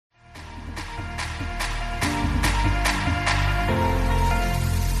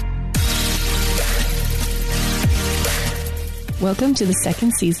Welcome to the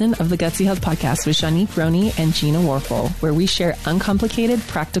second season of the Gutsy Health Podcast with Shanique Roney and Gina Warfel, where we share uncomplicated,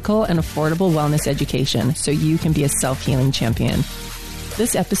 practical, and affordable wellness education so you can be a self-healing champion.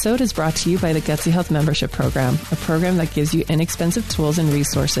 This episode is brought to you by the Gutsy Health Membership Program, a program that gives you inexpensive tools and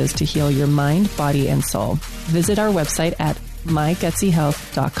resources to heal your mind, body, and soul. Visit our website at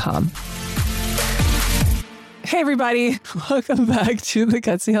mygutsyhealth.com. Hey, everybody. Welcome back to the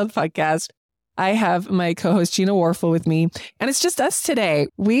Gutsy Health Podcast. I have my co-host Gina Warfel with me, and it's just us today.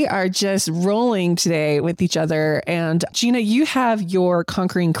 We are just rolling today with each other. And Gina, you have your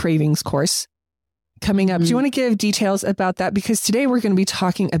Conquering Cravings course coming up. Do you want to give details about that? Because today we're going to be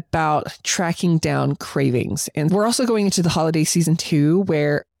talking about tracking down cravings. And we're also going into the holiday season too,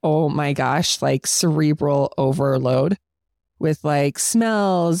 where, oh my gosh, like cerebral overload with like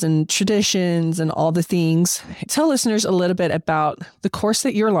smells and traditions and all the things. Tell listeners a little bit about the course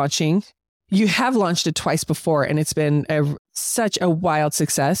that you're launching. You have launched it twice before, and it's been such a wild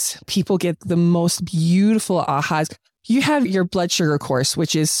success. People get the most beautiful ahas. You have your blood sugar course,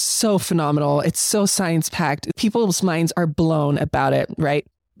 which is so phenomenal. It's so science-packed. People's minds are blown about it, right?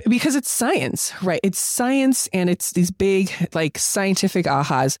 Because it's science, right? It's science, and it's these big, like, scientific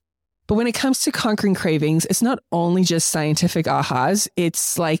ahas. But when it comes to Conquering Cravings, it's not only just scientific ahas.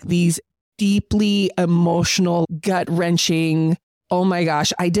 It's like these deeply emotional, gut-wrenching, oh my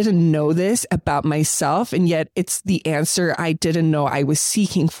gosh, I didn't know this about myself, and yet it's the answer I didn't know I was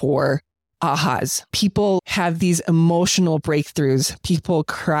seeking for. Ahas. People have these emotional breakthroughs. People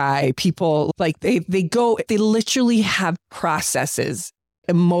cry. People like they literally have processes,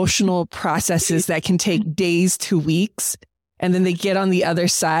 emotional processes that can take days to weeks. And then they get on the other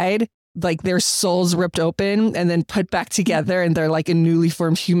side, like their souls ripped open and then put back together, and they're like a newly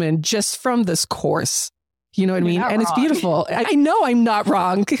formed human just from this course. You know what I mean? And it's beautiful. I know I'm not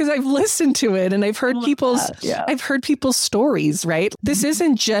wrong because I've listened to it and I've heard I've heard people's stories, right? This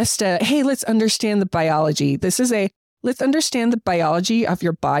isn't just a, hey, let's understand the biology. This is a, let's understand the biology of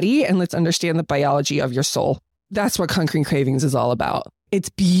your body and let's understand the biology of your soul. That's what Conquering Cravings is all about. It's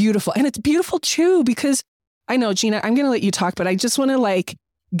beautiful. And it's beautiful too, because I know, Gina, I'm going to let you talk, but I just want to like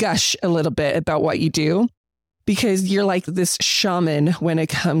gush a little bit about what you do. Because you're like this shaman when it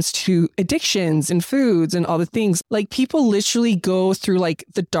comes to addictions and foods and all the things. Like people literally go through like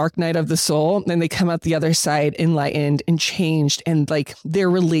the dark night of the soul, and they come out the other side enlightened and changed. And like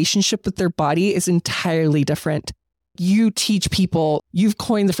their relationship with their body is entirely different. You teach people, you've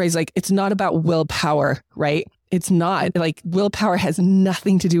coined the phrase like, it's not about willpower, right? It's not. Like willpower has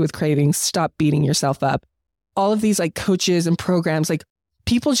nothing to do with cravings. Stop beating yourself up. All of these like coaches and programs, like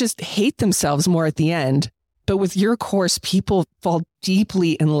people just hate themselves more at the end. But with your course, people fall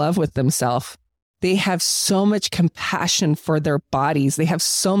deeply in love with themselves. They have so much compassion for their bodies. They have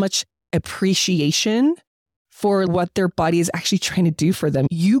so much appreciation for what their body is actually trying to do for them.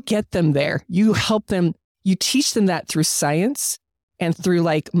 You get them there. You help them. You teach them that through science and through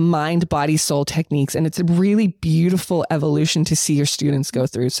like mind, body, soul techniques. And it's a really beautiful evolution to see your students go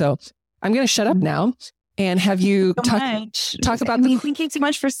through. So I'm going to shut up now. And have you talk about thank you so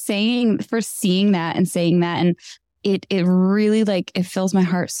much for seeing that and saying that. And it really like, it fills my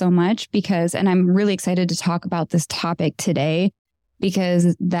heart so much because, and I'm really excited to talk about this topic today,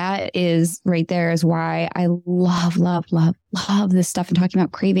 because that is right there is why I love this stuff and talking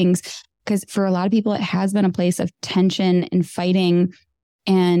about cravings. Because for a lot of people, it has been a place of tension and fighting.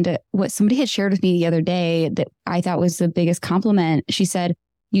 And what somebody had shared with me the other day that I thought was the biggest compliment, she said,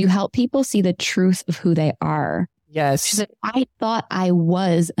 you help people see the truth of who they are. Yes. She said, I thought I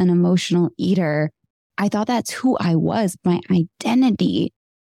was an emotional eater. I thought that's who I was, my identity.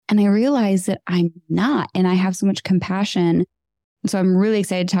 And I realized that I'm not. And I have so much compassion. So I'm really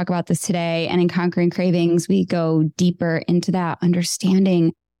excited to talk about this today. And in Conquering Cravings, we go deeper into that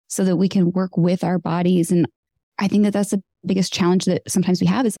understanding so that we can work with our bodies. And I think that that's the biggest challenge that sometimes we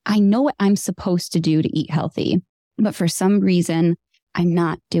have is I know what I'm supposed to do to eat healthy, but for some reason, I'm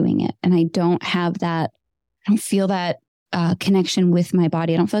not doing it. And I don't have that, I don't feel that connection with my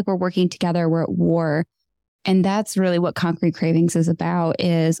body. I don't feel like we're working together. We're at war. And that's really what Conquering Cravings is about,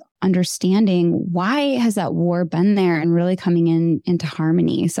 is understanding why has that war been there and really coming into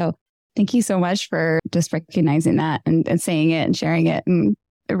harmony. So thank you so much for just recognizing that and saying it and sharing it. And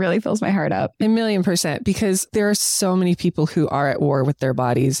it really fills my heart up. 1,000,000%, because there are so many people who are at war with their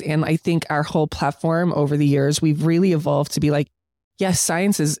bodies. And I think our whole platform over the years, we've really evolved to be like, yes,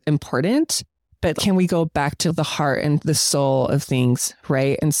 science is important, but can we go back to the heart and the soul of things,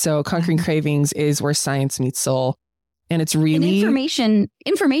 right? And so Conquering Cravings is where science meets soul. And it's really... And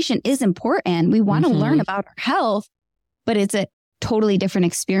information is important. We want to learn about our health, but it's a totally different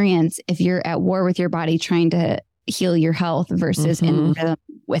experience if you're at war with your body trying to heal your health versus in rhythm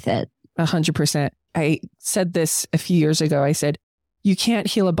with it. 100%. I said this a few years ago. I said, you can't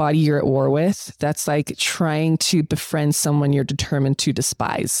heal a body you're at war with. That's like trying to befriend someone you're determined to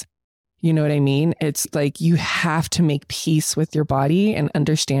despise. You know what I mean? It's like you have to make peace with your body and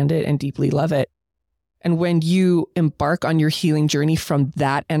understand it and deeply love it. And when you embark on your healing journey from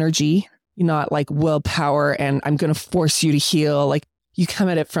that energy, not like willpower and I'm going to force you to heal, like you come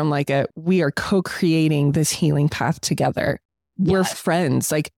at it from like we are co-creating this healing path together. Yes. We're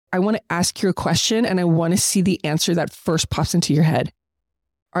friends. Like I want to ask you a question and I want to see the answer that first pops into your head.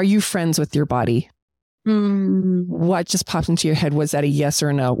 Are you friends with your body? What just popped into your head? Was that a yes or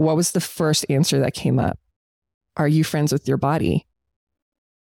a no? What was the first answer that came up? Are you friends with your body?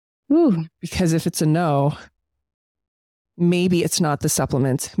 Ooh, because if it's a no, maybe it's not the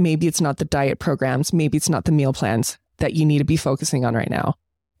supplements. Maybe it's not the diet programs. Maybe it's not the meal plans that you need to be focusing on right now.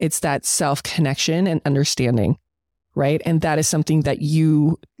 It's that self-connection and understanding, right? And that is something that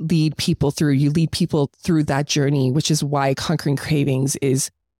you lead people through. You lead people through that journey, which is why Conquering Cravings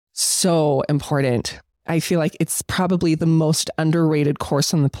is so important. I feel like it's probably the most underrated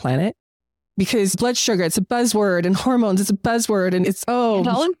course on the planet because blood sugar, it's a buzzword, and hormones, it's a buzzword, and it's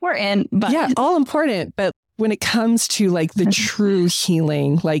all important. But yeah, all important. But when it comes to like the true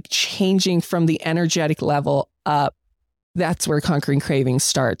healing, like changing from the energetic level up, that's where Conquering Cravings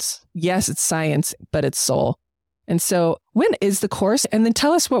starts. Yes, it's science, but it's soul. And so when is the course? And then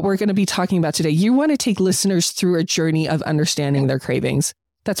tell us what we're going to be talking about today. You want to take listeners through a journey of understanding their cravings.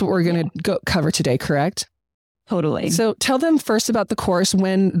 That's what we're going to cover today, correct? Totally. So tell them first about the course,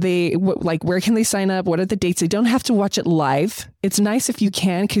 when like, where can they sign up? What are the dates? They don't have to watch it live. It's nice if you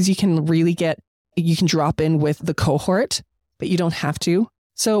can, because you can really you can drop in with the cohort, but you don't have to.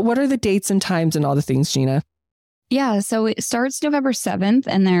 So what are the dates and times and all the things, Gina? Yeah. So it starts November 7th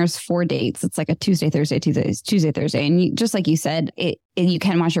and there's 4 dates. It's like a Tuesday, Thursday, Tuesday, Thursday. And just like you said, you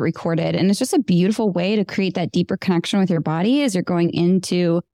can watch it recorded. And it's just a beautiful way to create that deeper connection with your body as you're going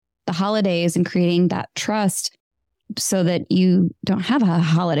into the holidays and creating that trust so that you don't have a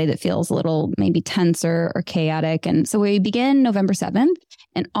holiday that feels a little maybe tense or chaotic. And so we begin November 7th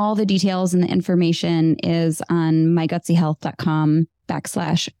and all the details and the information is on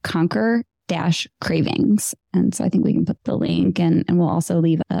mygutsyhealth.com/conquer-cravings. And so I think we can put the link and we'll also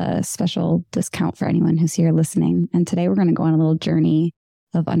leave a special discount for anyone who's here listening. And today we're going to go on a little journey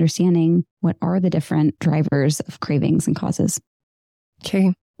of understanding what are the different drivers of cravings and causes.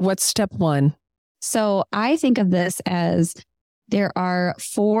 Okay. What's step 1? So I think of this as there are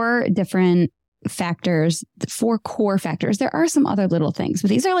 4 different factors, 4 core factors. There are some other little things, but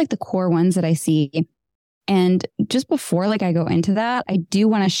these are like the core ones that I see. And just before I go into that, I do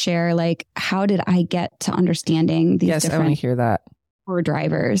want to share how did I get to understanding these different I want to hear that. Core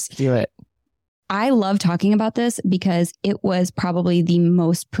drivers. Do it. I love talking about this because it was probably the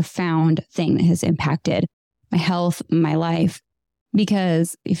most profound thing that has impacted my health, my life.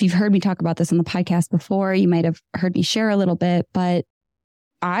 Because if you've heard me talk about this on the podcast before, you might have heard me share a little bit, but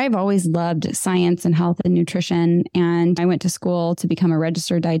I've always loved science and health and nutrition. And I went to school to become a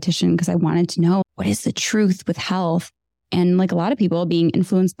registered dietitian because I wanted to know what is the truth with health. And like a lot of people being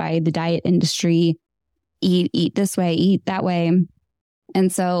influenced by the diet industry, eat this way, eat that way.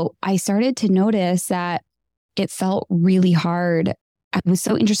 And so I started to notice that it felt really hard. I was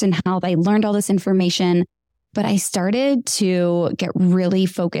so interested in health. I learned all this information, but I started to get really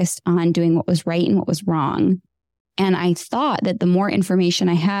focused on doing what was right and what was wrong. And I thought that the more information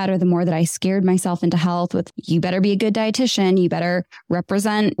I had, or the more that I scared myself into health with, you better be a good dietitian, you better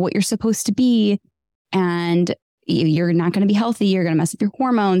represent what you're supposed to be, and you're not going to be healthy, you're going to mess up your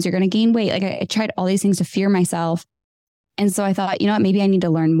hormones, you're going to gain weight. I tried all these things to fear myself. And so I thought, you know what, maybe I need to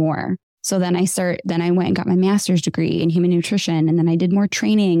learn more. So then I went and got my master's degree in human nutrition. And then I did more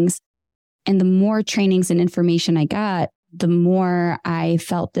trainings. And the more trainings and information I got, the more I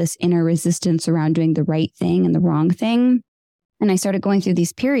felt this inner resistance around doing the right thing and the wrong thing. And I started going through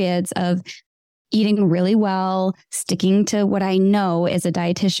these periods of eating really well, sticking to what I know as a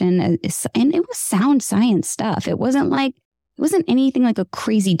dietitian. And it was sound science stuff. It wasn't anything like a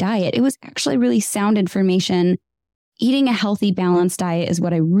crazy diet. It was actually really sound information. Eating a healthy, balanced diet is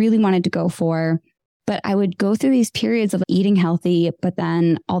what I really wanted to go for. But I would go through these periods of eating healthy, but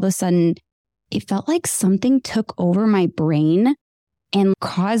then all of a sudden, it felt like something took over my brain and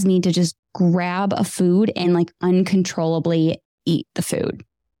caused me to just grab a food and uncontrollably eat the food.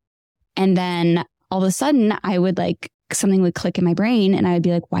 And then all of a sudden I would something would click in my brain and I would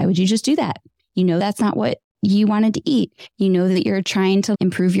be like, why would you just do that? You know, that's not what you wanted to eat. You know that you're trying to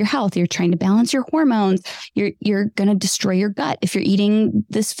improve your health. You're trying to balance your hormones. You're going to destroy your gut if you're eating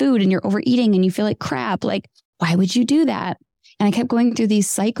this food and you're overeating and you feel like crap. why would you do that? And I kept going through these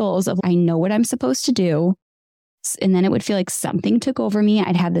cycles of, I know what I'm supposed to do. And then it would feel like something took over me.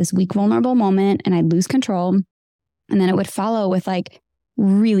 I'd have this weak, vulnerable moment and I'd lose control. And then it would follow with like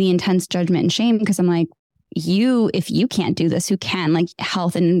really intense judgment and shame because I'm like, if you can't do this, who can? Like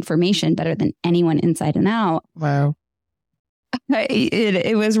health and information better than anyone inside and out. Wow.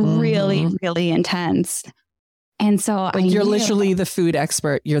 It was really, really intense. And so you're literally the food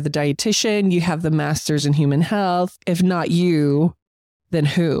expert. You're the dietitian. You have the masters in human health. If not you, then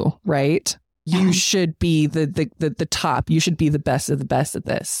who, right? You should be the top. You should be the best of the best at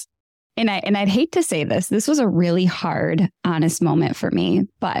this. And I'd hate to say this. This was a really hard, honest moment for me.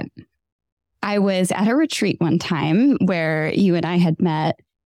 But I was at a retreat one time where you and I had met,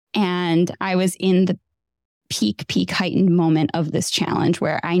 and I was in the peak heightened moment of this challenge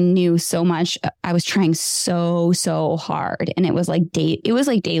where I knew so much. I was trying so hard. And it was like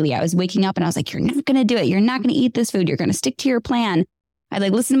daily. I was waking up and I was like, you're not going to do it. You're not going to eat this food. You're going to stick to your plan. I'd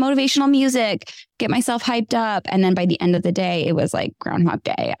like listen to motivational music, get myself hyped up. And then by the end of the day, it was like Groundhog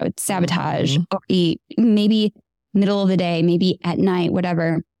Day. I would sabotage or eat, maybe middle of the day, maybe at night,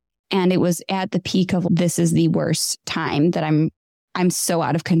 whatever. And it was at the peak of this is the worst time that I'm so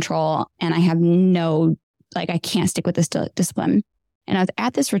out of control and I have I can't stick with this discipline. And I was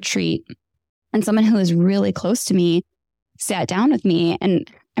at this retreat and someone who was really close to me sat down with me,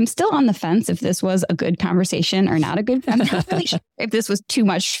 and I'm still on the fence if this was a good conversation or not a good conversation, if this was too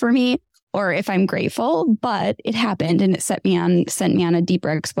much for me or if I'm grateful, but it happened and it sent me on a deeper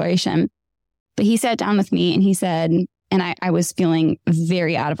exploration. But he sat down with me and he said, and I was feeling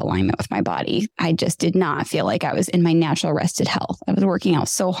very out of alignment with my body. I just did not feel like I was in my natural rested health. I was working out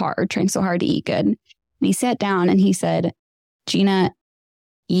so hard, trying so hard to eat good. And he sat down and he said, Gina,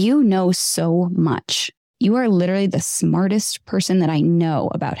 you know so much. You are literally the smartest person that I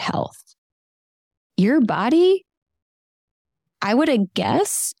know about health. Your body, I would have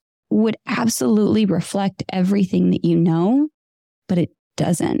guessed, would absolutely reflect everything that you know, but it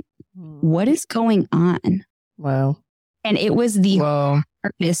doesn't. What is going on? Wow. And it was the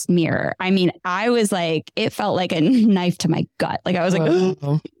hardest mirror. I mean, I was like, it felt like a knife to my gut. Like I was like,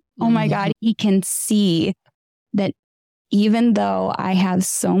 oh my God, he can see that even though I have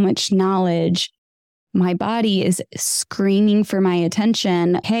so much knowledge, my body is screaming for my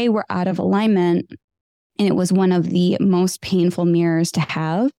attention. Hey, we're out of alignment. And it was one of the most painful mirrors to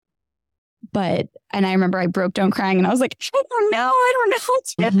have. And I remember I broke down crying and I was like, I don't know.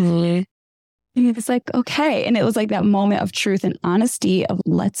 And it was like, okay. And it was like that moment of truth and honesty of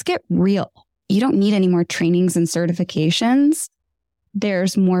let's get real. You don't need any more trainings and certifications.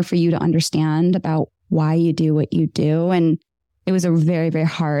 There's more for you to understand about why you do what you do. And it was a very, very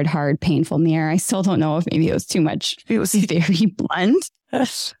hard, painful mirror. I still don't know if maybe it was too much. It was very blunt,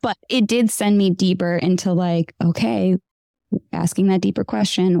 but it did send me deeper into like, okay, asking that deeper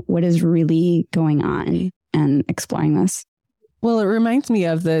question, what is really going on, and exploring this. Well, it reminds me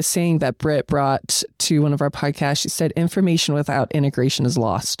of the saying that Britt brought to one of our podcasts. She said, information without integration is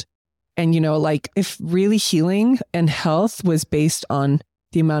lost. And, like if really healing and health was based on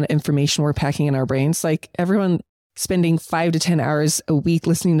the amount of information we're packing in our brains, like everyone spending 5 to 10 hours a week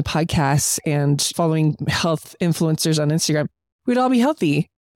listening to podcasts and following health influencers on Instagram, we'd all be healthy,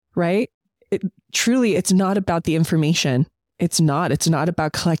 right? Truly, it's not about the information. It's not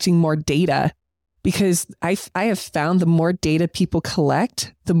about collecting more data, because I have found the more data people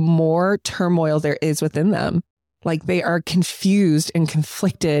collect, the more turmoil there is within them. Like they are confused and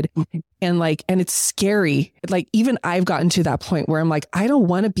conflicted and it's scary. Like even I've gotten to that point where I'm like, I don't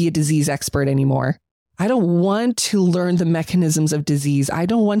want to be a disease expert anymore. I don't want to learn the mechanisms of disease. I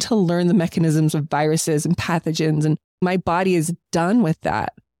don't want to learn the mechanisms of viruses and pathogens. And my body is done with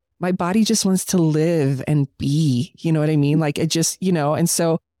that. My body just wants to live and be, you know what I mean? Like it just, and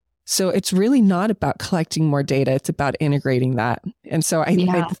so it's really not about collecting more data. It's about integrating that. And so I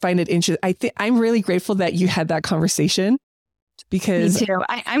find it interesting. I'm really grateful that you had that conversation, because me too.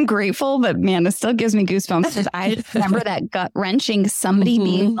 I'm grateful, but man, it still gives me goosebumps because I just remember that gut wrenching, somebody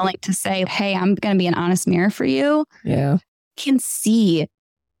being willing to say, hey, I'm going to be an honest mirror for you. Yeah. I can see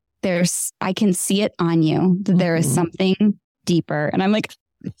it on you that there is something deeper. And I'm like,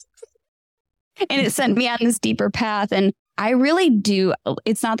 and it sent me on this deeper path. And I really do.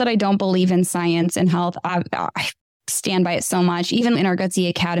 It's not that I don't believe in science and health. I stand by it so much. Even in our Gutsy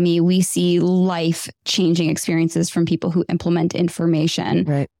Academy, we see life-changing experiences from people who implement information.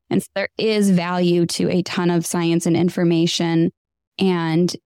 Right. And so there is value to a ton of science and information.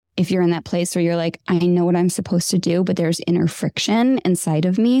 And if you're in that place where you're like, I know what I'm supposed to do, but there's inner friction inside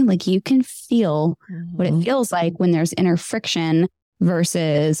of me, like you can feel what it feels like when there's inner friction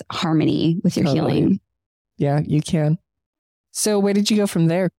versus harmony with your healing. Yeah, you can. So where did you go from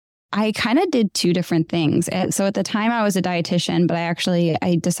there? I kind of did two different things. So at the time I was a dietitian, but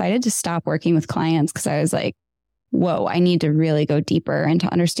I decided to stop working with clients because I was like, whoa, I need to really go deeper into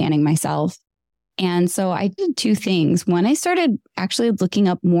understanding myself. And so I did two things. One, I started actually looking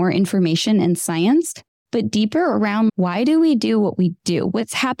up more information in science, but deeper around why do we do what we do?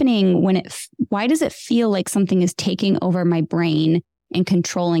 What's happening why does it feel like something is taking over my brain and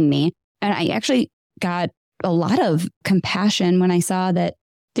controlling me? And I actually got a lot of compassion when I saw that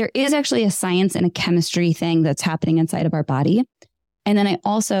there is actually a science and a chemistry thing that's happening inside of our body. And then I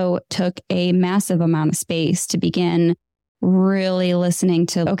also took a massive amount of space to begin really listening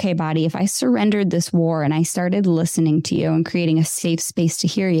to, okay, body, if I surrendered this war and I started listening to you and creating a safe space to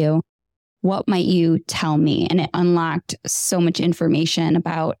hear you, what might you tell me? And it unlocked so much information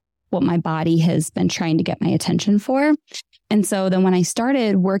about what my body has been trying to get my attention for. And so then when I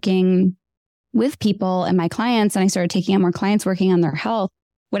started working with people and my clients, and I started taking on more clients working on their health,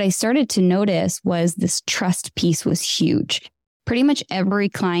 what I started to notice was this trust piece was huge. Pretty much every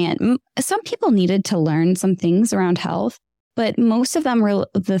client, some people needed to learn some things around health, but most of them were,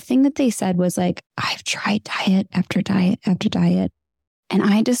 the thing that they said was like, I've tried diet after diet after diet. And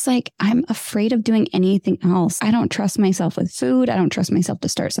I'm afraid of doing anything else. I don't trust myself with food. I don't trust myself to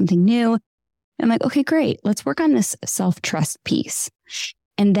start something new. I'm like, okay, great. Let's work on this self-trust piece.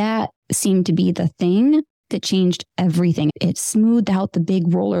 And that seemed to be the thing that changed everything. It smoothed out the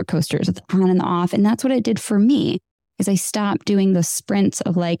big roller coasters of the on and the off. And that's what it did for me, is I stopped doing the sprints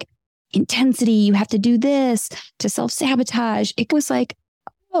of like intensity, you have to do this, to self-sabotage. It was like,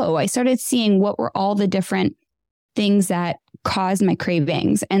 oh, I started seeing what were all the different things that caused my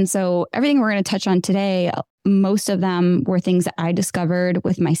cravings. And so everything we're going to touch on today, most of them were things that I discovered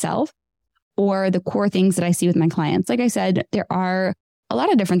with myself or the core things that I see with my clients. Like I said, there are a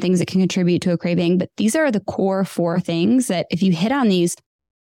lot of different things that can contribute to a craving, but these are the core 4 things that if you hit on these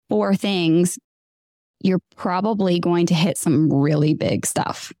 4 things, you're probably going to hit some really big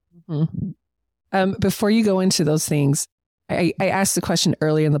stuff. Mm-hmm. Before you go into those things, I asked the question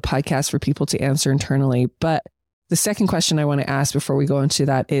earlier in the podcast for people to answer internally, but the second question I want to ask before we go into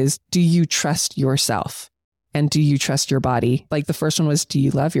that is, do you trust yourself? And do you trust your body? Like the first one was, do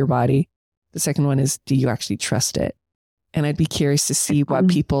you love your body? The second one is, do you actually trust it? And I'd be curious to see what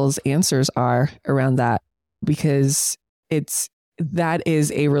people's answers are around that, because that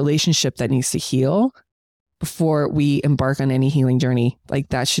is a relationship that needs to heal before we embark on any healing journey. Like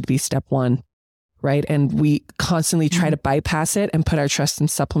that should be step 1, right? And we constantly try to bypass it and put our trust in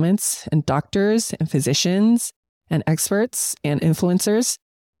supplements and doctors and physicians and experts and influencers.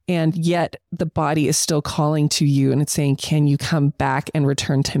 And yet the body is still calling to you and it's saying, can you come back and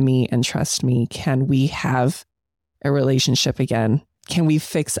return to me and trust me? Can we have a relationship again? Can we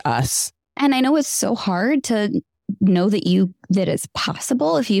fix us? And I know it's so hard to know that it's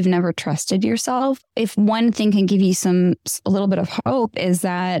possible if you've never trusted yourself. If one thing can give you a little bit of hope is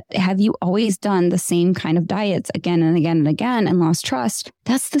that, have you always done the same kind of diets again and again and again and lost trust?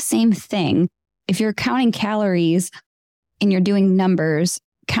 That's the same thing. If you're counting calories and you're doing numbers,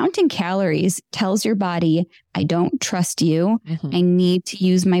 counting calories tells your body, I don't trust you. Mm-hmm. I need to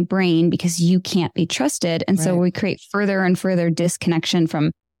use my brain because you can't be trusted. And so we create further and further disconnection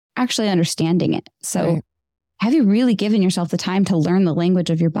from actually understanding it. So have you really given yourself the time to learn the language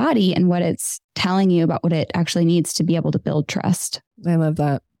of your body and what it's telling you about what it actually needs to be able to build trust? I love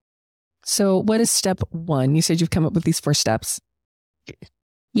that. So what is step 1? You said you've come up with these 4 steps.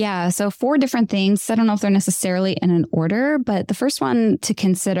 Yeah. So 4 different things. I don't know if they're necessarily in an order, but the first one to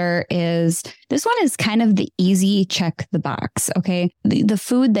consider is, this one is kind of the easy check the box. Okay. The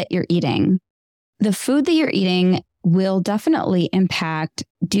food that you're eating. The food that you're eating will definitely impact,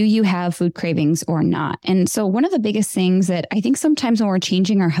 do you have food cravings or not? And so one of the biggest things that I think sometimes when we're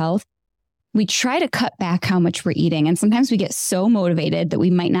changing our health, we try to cut back how much we're eating. And sometimes we get so motivated that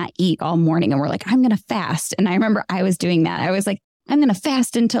we might not eat all morning and we're like, I'm going to fast. And I remember I was doing that. I was like, I'm going to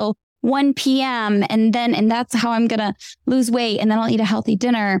fast until 1 p.m. And that's how I'm going to lose weight. And then I'll eat a healthy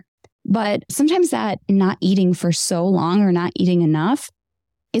dinner. But sometimes that not eating for so long or not eating enough,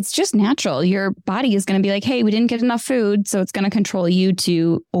 it's just natural. Your body is going to be like, hey, we didn't get enough food. So it's going to control you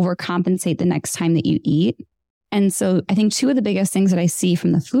to overcompensate the next time that you eat. And so I think 2 of the biggest things that I see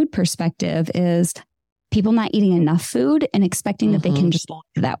from the food perspective is people not eating enough food and expecting that they can just live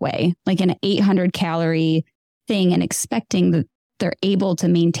that way, like an 800 calorie thing, and expecting that they're able to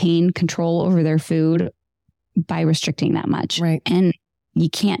maintain control over their food by restricting that much. Right. And you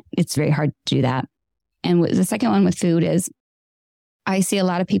can't, it's very hard to do that. And the second one with food is, I see a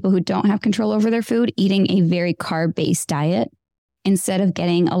lot of people who don't have control over their food eating a very carb-based diet. instead of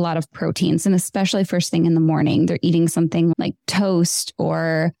getting a lot of proteins. And especially first thing in the morning, they're eating something like toast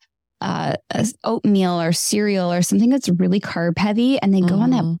or oatmeal or cereal or something that's really carb heavy. And they go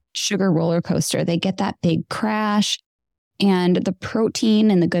on that sugar roller coaster. They get that big crash. And the protein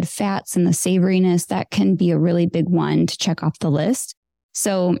and the good fats and the savoriness, that can be a really big one to check off the list.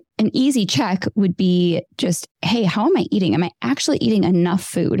 So an easy check would be just, hey, how am I eating? Am I actually eating enough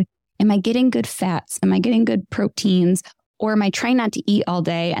food? Am I getting good fats? Am I getting good proteins? Or am I trying not to eat all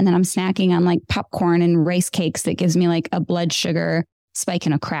day and then I'm snacking on like popcorn and rice cakes that gives me like a blood sugar spike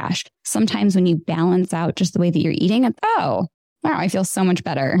and a crash? Sometimes when you balance out just the way that you're eating, oh, wow, I feel so much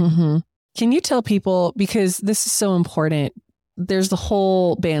better. Mm-hmm. Can you tell people, because this is so important, there's the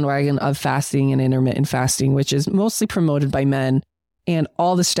whole bandwagon of fasting and intermittent fasting, which is mostly promoted by men. And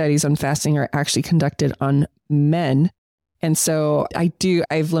all the studies on fasting are actually conducted on men. And so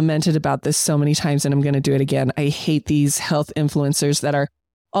I've lamented about this so many times and I'm going to do it again. I hate these health influencers that are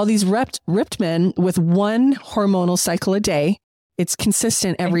all these ripped men with one hormonal cycle a day. It's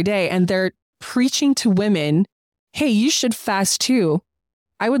consistent every day. And they're preaching to women, hey, you should fast too.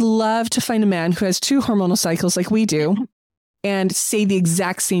 I would love to find a man who has 2 hormonal cycles like we do and say the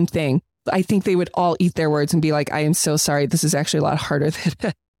exact same thing. I think they would all eat their words and be like, I am so sorry. This is actually a lot harder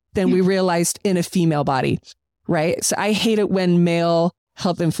than we realized in a female body. Right. So I hate it when male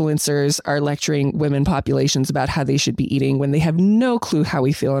health influencers are lecturing women populations about how they should be eating when they have no clue how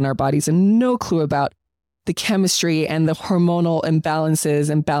we feel in our bodies and no clue about the chemistry and the hormonal imbalances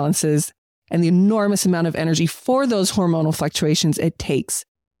and balances and the enormous amount of energy for those hormonal fluctuations it takes.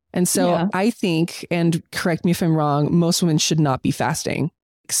 And so I think, and correct me if I'm wrong, most women should not be fasting.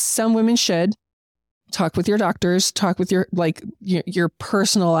 Some women should. Talk with your doctors, talk with your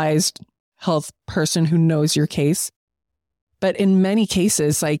personalized health person who knows your case. But in many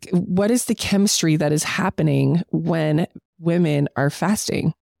cases, like, what is the chemistry that is happening when women are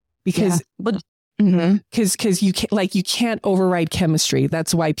fasting? Because you can't override chemistry.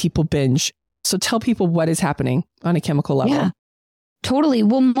 That's why people binge. So tell people what is happening on a chemical level. Yeah. Totally.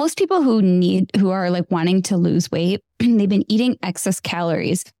 Well, most people who are like wanting to lose weight, they've been eating excess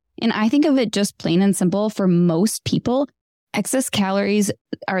calories. And I think of it just plain and simple. For most people, excess calories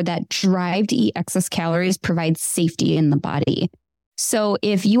are that drive to eat excess calories provides safety in the body. So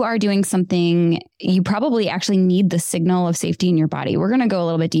if you are doing something, you probably actually need the signal of safety in your body. We're going to go a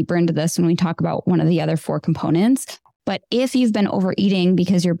little bit deeper into this when we talk about one of the other 4 components. But if you've been overeating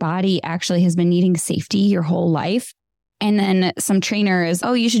because your body actually has been needing safety your whole life, and then some trainer is,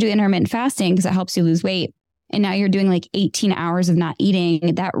 oh, you should do intermittent fasting because it helps you lose weight. And now you're doing like 18 hours of not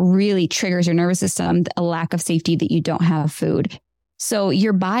eating. That really triggers your nervous system, a lack of safety that you don't have food. So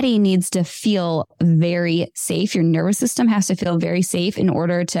your body needs to feel very safe. Your nervous system has to feel very safe in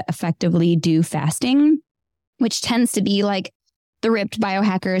order to effectively do fasting, which tends to be like the ripped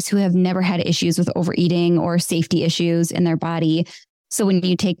biohackers who have never had issues with overeating or safety issues in their body. So when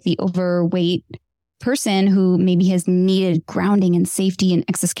you take the overweight person who maybe has needed grounding and safety and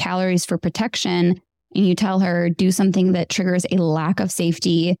excess calories for protection, and you tell her do something that triggers a lack of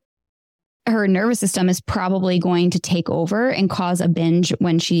safety, her nervous system is probably going to take over and cause a binge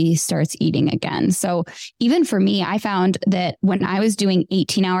when she starts eating again. So even for me, I found that when I was doing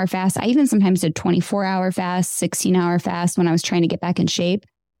 18-hour fasts, I even sometimes did 24-hour fasts, 16-hour fasts when I was trying to get back in shape.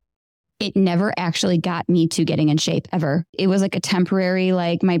 It never actually got me to getting in shape ever. It was like a temporary,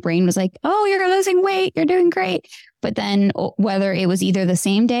 like my brain was like, oh, you're losing weight. You're doing great. But then whether it was either the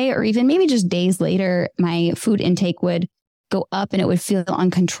same day or even maybe just days later, my food intake would go up and it would feel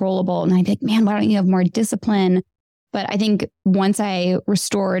uncontrollable. And I'd be like, man, why don't you have more discipline? But I think once I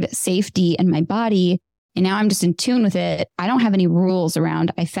restored safety in my body and now I'm just in tune with it, I don't have any rules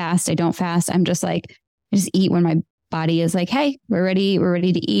around I fast, I don't fast. I'm just like, I just eat when my body is like, hey, we're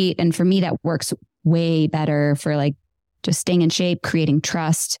ready to eat. And for me, that works way better for like just staying in shape, creating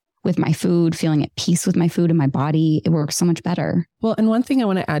trust with my food, feeling at peace with my food and my body. It works so much better. Well, and one thing I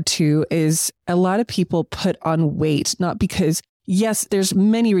want to add too is a lot of people put on weight, not because, yes, there's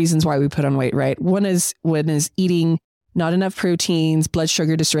many reasons why we put on weight, right? One is eating not enough proteins, blood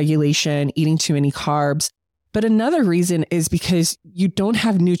sugar dysregulation, eating too many carbs. But another reason is because you don't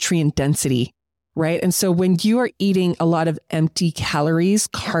have nutrient density. Right. And so when you are eating a lot of empty calories,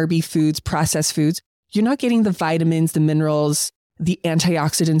 carby foods, processed foods, you're not getting the vitamins, the minerals, the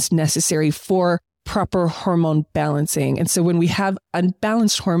antioxidants necessary for proper hormone balancing. And so when we have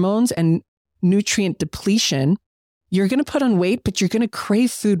unbalanced hormones and nutrient depletion, you're going to put on weight, but you're going to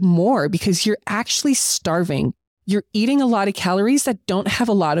crave food more because you're actually starving. You're eating a lot of calories that don't have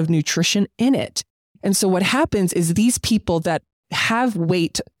a lot of nutrition in it. And so what happens is these people that have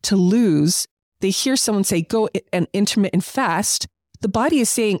weight to lose, they hear someone say, go an intermittent fast, the body is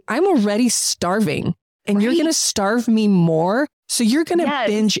saying, I'm already starving and you're going to starve me more. So you're going to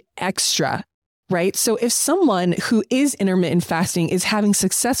binge extra, right? So if someone who is intermittent fasting is having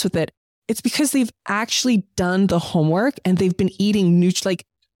success with it, it's because they've actually done the homework and they've been eating like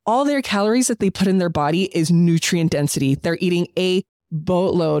all their calories that they put in their body is nutrient density. They're eating a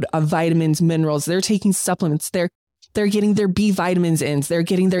boatload of vitamins, minerals. They're taking supplements. They're getting their B vitamins in. They're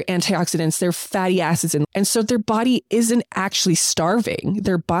getting their antioxidants, their fatty acids in. And so their body isn't actually starving.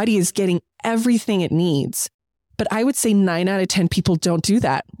 Their body is getting everything it needs. But I would say 9 out of 10 people don't do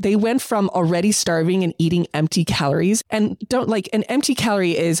that. They went from already starving and eating empty calories, and an empty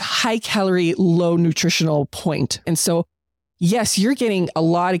calorie is high calorie, low nutritional point. And so yes, you're getting a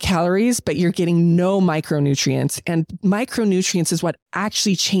lot of calories, but you're getting no micronutrients. And micronutrients is what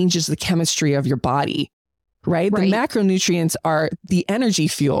actually changes the chemistry of your body. Right? The macronutrients are the energy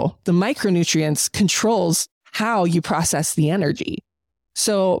fuel. The micronutrients controls how you process the energy.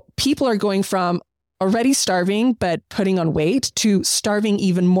 So people are going from already starving, but putting on weight to starving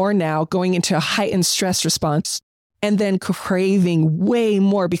even more now, going into a heightened stress response, and then craving way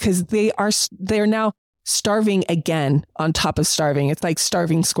more because they're now starving again on top of starving. It's like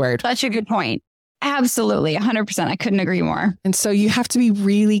starving squared. That's a good point. Absolutely. 100%. I couldn't agree more. And so you have to be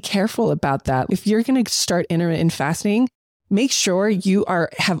really careful about that. If you're going to start intermittent fasting, make sure you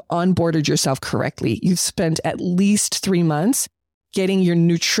have onboarded yourself correctly. You've spent at least 3 months getting your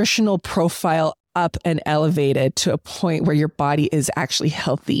nutritional profile up and elevated to a point where your body is actually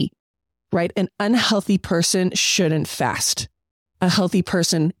healthy, right? An unhealthy person shouldn't fast. A healthy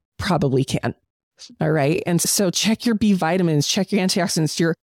person probably can. All right. And so check your B vitamins, check your antioxidants,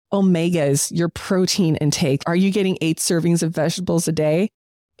 your omegas, your protein intake. Are you getting 8 servings of vegetables a day?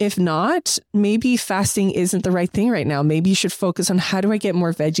 If not, maybe fasting isn't the right thing right now. Maybe you should focus on how do I get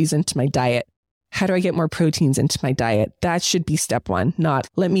more veggies into my diet? How do I get more proteins into my diet? That should be step 1, not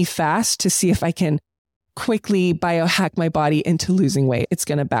let me fast to see if I can quickly biohack my body into losing weight. It's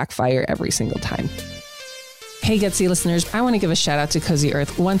going to backfire every single time. Hey, Gutsy listeners, I want to give a shout out to Cozy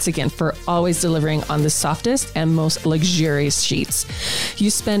Earth once again for always delivering on the softest and most luxurious sheets. You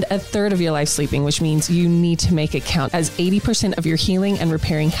spend a third of your life sleeping, which means you need to make it count, as 80% of your healing and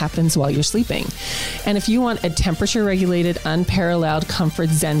repairing happens while you're sleeping. And if you want a temperature-regulated, unparalleled comfort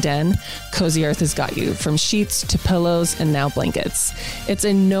zen den, Cozy Earth has got you, from sheets to pillows and now blankets. It's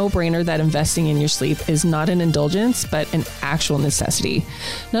a no-brainer that investing in your sleep is not an indulgence, but an actual necessity.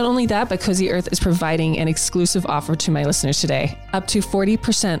 Not only that, but Cozy Earth is providing an exclusive offer to my listeners today, up to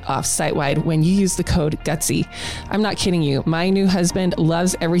 40% off site-wide when you use the code GUTSY. I'm not kidding you. My new husband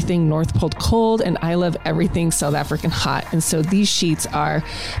loves everything North Pole cold, and I love everything South African hot. And so these sheets are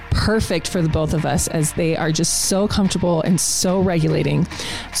perfect for the both of us, as they are just so comfortable and so regulating.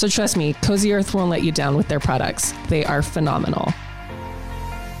 So trust me, Cozy Earth won't let you down with their products. They are phenomenal.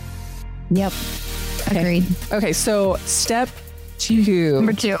 Yep. Agreed. Okay, so step 2.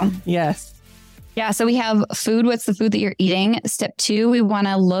 Number 2. Yes. Yeah. So we have food. What's the food that you're eating? Step 2, we want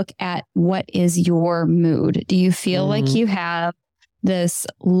to look at what is your mood. Do you feel like you have this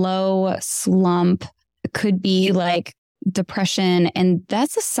low slump? It could be like depression. And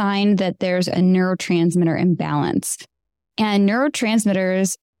that's a sign that there's a neurotransmitter imbalance. And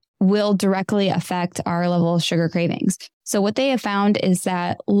neurotransmitters will directly affect our level of sugar cravings. So what they have found is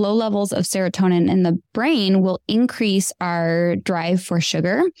that low levels of serotonin in the brain will increase our drive for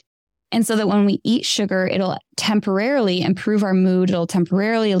sugar. And so that when we eat sugar, it'll temporarily improve our mood. It'll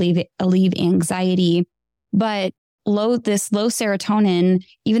temporarily alleviate anxiety. But this low serotonin,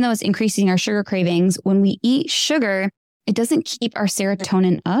 even though it's increasing our sugar cravings, when we eat sugar, it doesn't keep our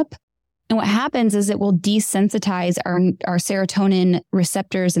serotonin up. And what happens is it will desensitize our serotonin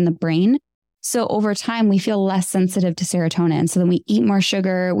receptors in the brain. So over time, we feel less sensitive to serotonin. So then we eat more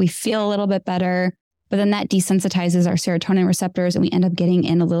sugar, we feel a little bit better. But then that desensitizes our serotonin receptors and we end up getting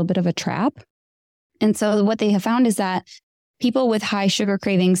in a little bit of a trap. And so what they have found is that people with high sugar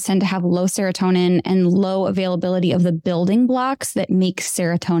cravings tend to have low serotonin and low availability of the building blocks that make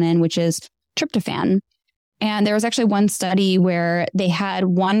serotonin, which is tryptophan. And there was actually one study where they had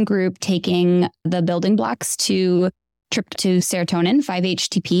one group taking the building blocks to serotonin,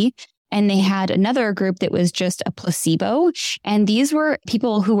 5-HTP, and they had another group that was just a placebo. And these were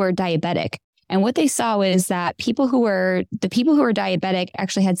people who were diabetic. And what they saw was that the people who were diabetic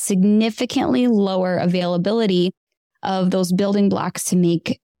actually had significantly lower availability of those building blocks to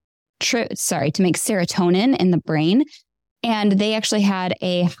make serotonin in the brain. And they actually had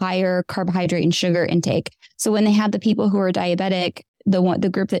a higher carbohydrate and sugar intake. So when they had the people who were diabetic, the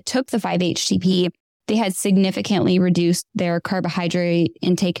group that took the 5-HTP, they had significantly reduced their carbohydrate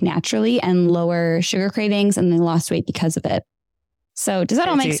intake naturally and lower sugar cravings, and they lost weight because of it. So does that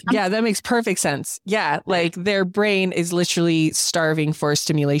all make sense? Yeah, that makes perfect sense. Yeah, like their brain is literally starving for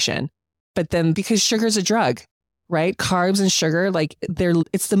stimulation. But then because sugar is a drug, right? Carbs and sugar, like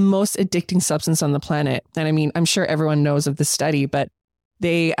it's the most addicting substance on the planet. And I mean, I'm sure everyone knows of this study, but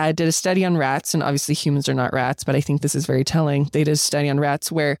they did a study on rats, and obviously humans are not rats, but I think this is very telling. They did a study on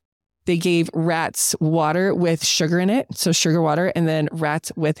rats where they gave rats water with sugar in it, so sugar water, and then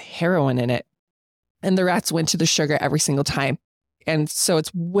rats with heroin in it. And the rats went to the sugar every single time. And so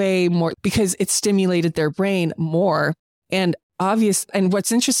it's way more because it stimulated their brain more. And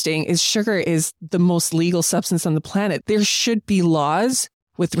what's interesting is sugar is the most legal substance on the planet. There should be laws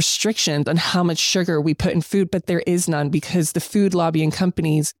with restrictions on how much sugar we put in food, but there is none because the food lobbying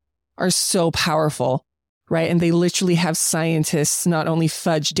companies are so powerful, right? And they literally have scientists not only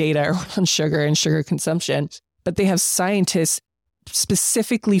fudge data on sugar and sugar consumption, but they have scientists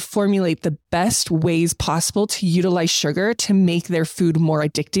specifically formulate the best ways possible to utilize sugar to make their food more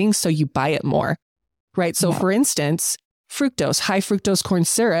addicting so you buy it more, right? So for instance, fructose, high fructose corn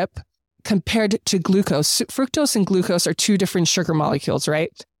syrup compared to glucose. Fructose and glucose are two different sugar molecules,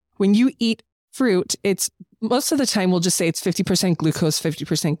 right? When you eat fruit, it's most of the time we'll just say it's 50% glucose,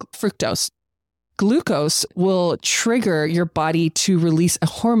 50% fructose. Glucose will trigger your body to release a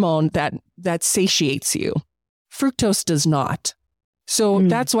hormone that satiates you. Fructose does not. So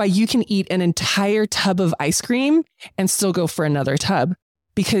that's why you can eat an entire tub of ice cream and still go for another tub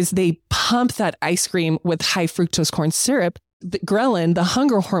because they pump that ice cream with high fructose corn syrup. The ghrelin, the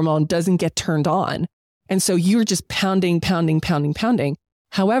hunger hormone, doesn't get turned on. And so you're just pounding.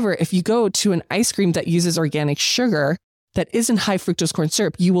 However, if you go to an ice cream that uses organic sugar that isn't high fructose corn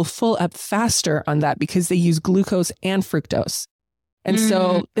syrup, you will fill up faster on that because they use glucose and fructose. And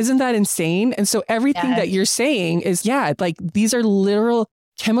so isn't that insane? And so everything that you're saying is, like these are literal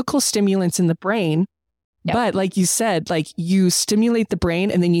chemical stimulants in the brain. Yep. But like you said, like you stimulate the brain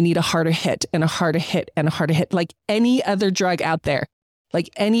and then you need a harder hit and a harder hit and a harder hit, like any other drug out there,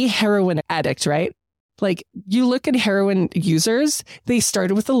 like any heroin addict, right? Like you look at heroin users, they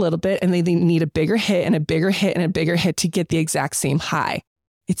started with a little bit and they need a bigger hit and a bigger hit and a bigger hit to get the exact same high.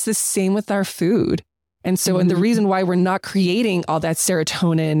 It's the same with our food. And so, and the reason why we're not creating all that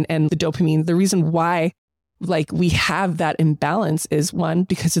serotonin and the dopamine, the reason why like we have that imbalance is one,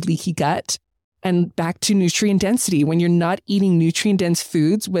 because of leaky gut, and back to nutrient density. When you're not eating nutrient dense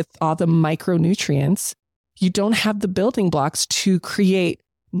foods with all the micronutrients, you don't have the building blocks to create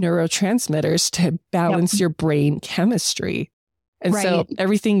neurotransmitters to balance your brain chemistry. And so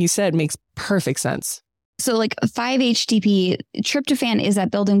everything you said makes perfect sense. So like 5-HTP, tryptophan is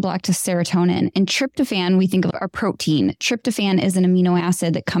that building block to serotonin. And tryptophan, we think of our protein. Tryptophan is an amino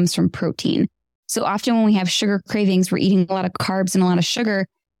acid that comes from protein. So often when we have sugar cravings, we're eating a lot of carbs and a lot of sugar,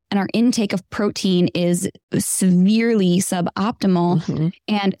 and our intake of protein is severely suboptimal,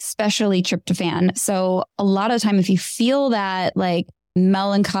 and especially tryptophan. So a lot of the time, if you feel that like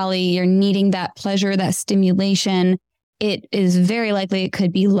melancholy, you're needing that pleasure, that stimulation, it is very likely it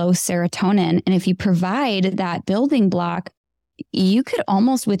could be low serotonin. And if you provide that building block, you could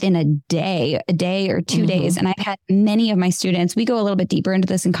almost within a day or 2 days. And I've had many of my students, we go a little bit deeper into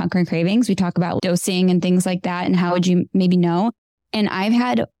this in Conquering Cravings. We talk about dosing and things like that. And how would you maybe know? And I've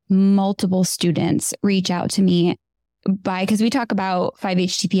had multiple students reach out to me because we talk about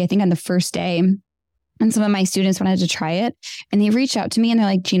 5-HTP, I think on the first day. And some of my students wanted to try it and they reached out to me and they're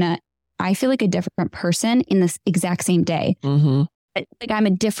like, Gina, I feel like a different person in this exact same day. Like I'm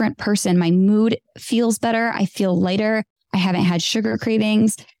a different person. My mood feels better. I feel lighter. I haven't had sugar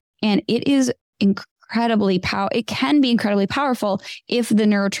cravings. And it is it can be incredibly powerful if the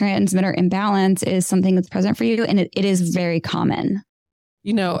neurotransmitter imbalance is something that's present for you. And it is very common.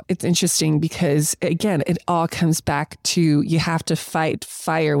 You know, it's interesting because again, it all comes back to you have to fight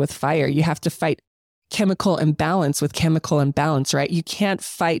fire with fire. You have to fight chemical imbalance with chemical imbalance, right? You can't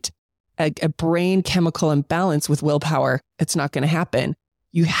fight a brain chemical imbalance with willpower. It's not going to happen.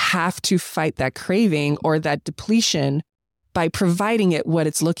 You have to fight that craving or that depletion by providing it what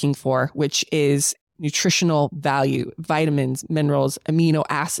it's looking for, which is nutritional value, vitamins, minerals, amino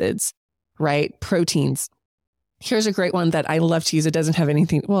acids, right? Proteins. Here's a great one that I love to use. It doesn't have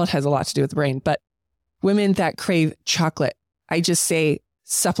anything, well, it has a lot to do with the brain, but women that crave chocolate, I just say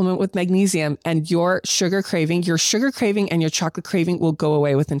supplement with magnesium and your sugar craving and your chocolate craving will go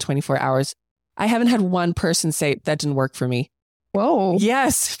away within 24 hours. I haven't had one person say that didn't work for me. Whoa.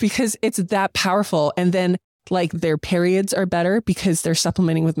 Yes, because it's that powerful. And then like their periods are better because they're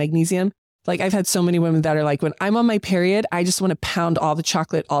supplementing with magnesium. Like I've had so many women that are like, when I'm on my period, I just want to pound all the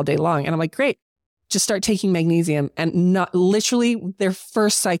chocolate all day long. And I'm like, great. just start taking magnesium. And not literally their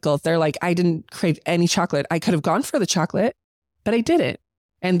first cycle, they're like, I didn't crave any chocolate. I could have gone for the chocolate, but I didn't.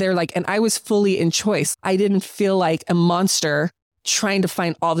 And they're like, and I was fully in choice. I didn't feel like a monster trying to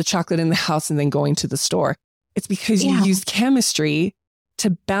find all the chocolate in the house and then going to the store. It's because you used chemistry to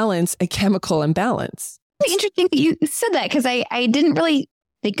balance a chemical imbalance. It's interesting that you said that, because I didn't really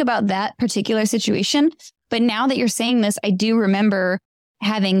think about that particular situation. But now that you're saying this, I do remember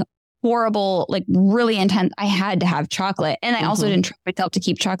having horrible, like really intense, I had to have chocolate. And I also didn't trust myself to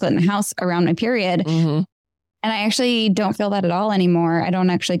keep chocolate in the house around my period. And I actually don't feel that at all anymore. I don't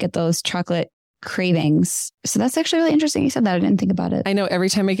actually get those chocolate cravings. So that's actually really interesting. You said that. I didn't think about it. I know every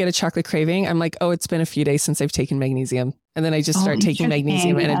time I get a chocolate craving, I'm like, oh, it's been a few days since I've taken magnesium. And then I just start taking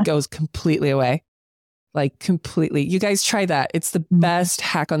magnesium and it goes completely away. Like completely. You guys try that. It's the best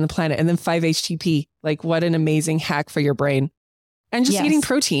hack on the planet. And then 5-HTP. Like what an amazing hack for your brain. And just eating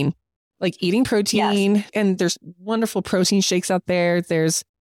protein. Like eating protein. And there's wonderful protein shakes out there. There's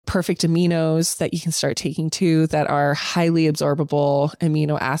perfect aminos that you can start taking too that are highly absorbable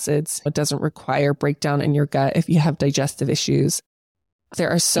amino acids. It doesn't require breakdown in your gut if you have digestive issues. There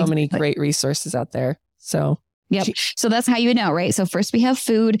are so many great resources out there. So So that's how you know, right? So first we have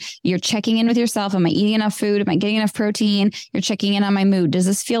food. You're checking in with yourself. Am I eating enough food? Am I getting enough protein? You're checking in on my mood. Does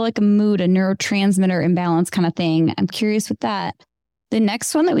this feel like a mood, a neurotransmitter imbalance kind of thing? I'm curious with that. The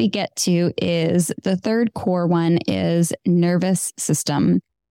next one that we get to is the third core one is nervous system.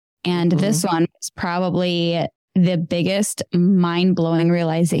 And this one is probably the biggest mind-blowing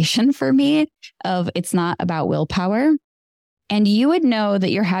realization for me of it's not about willpower. And you would know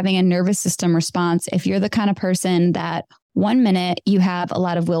that you're having a nervous system response if you're the kind of person that 1 minute you have a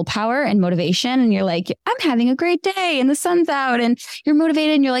lot of willpower and motivation and you're like, I'm having a great day and the sun's out and you're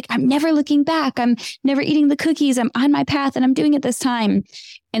motivated and you're like, I'm never looking back. I'm never eating the cookies. I'm on my path and I'm doing it this time.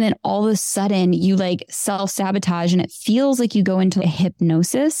 And then all of a sudden you like self-sabotage and it feels like you go into a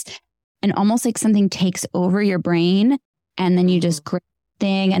hypnosis and almost like something takes over your brain and then you just grab the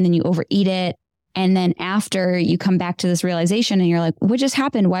thing and then you overeat it. And then after you come back to this realization and you're like, what just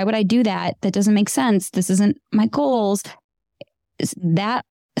happened? Why would I do that? That doesn't make sense. This isn't my goals. That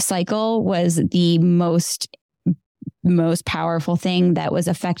cycle was the most powerful thing that was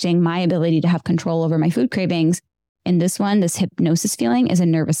affecting my ability to have control over my food cravings. And this one, this hypnosis feeling is a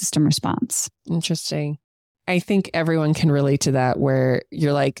nervous system response. Interesting. I think everyone can relate to that where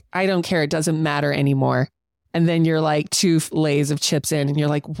you're like, I don't care. It doesn't matter anymore. And then you're like 2 lays of chips in and you're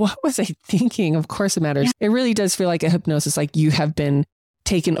like, what was I thinking? Of course it matters. Yeah. It really does feel like a hypnosis, like you have been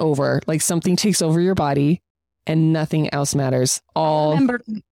taken over, like something takes over your body and nothing else matters. I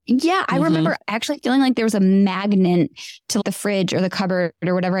remember actually feeling like there was a magnet to the fridge or the cupboard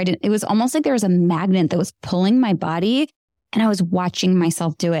or whatever I did. It was almost like there was a magnet that was pulling my body and I was watching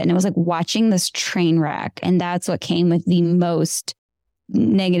myself do it. And it was like watching this train wreck. And that's what came with the most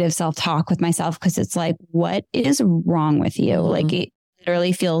negative self-talk with myself, because it's like, what is wrong with you? Like it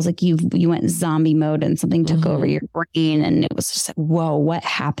literally feels like you went zombie mode and something took over your brain and it was just like, whoa, what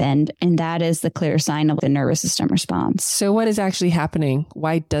happened? And that is the clear sign of the nervous system response. So what is actually happening?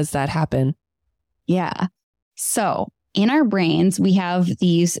 Why does that happen? Yeah. So in our brains, we have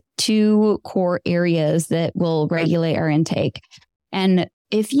these 2 core areas that will regulate our intake. And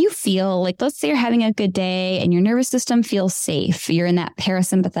if you feel like, let's say you're having a good day and your nervous system feels safe, you're in that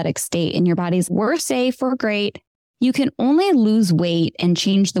parasympathetic state and your body's, we're safe, we're great. You can only lose weight and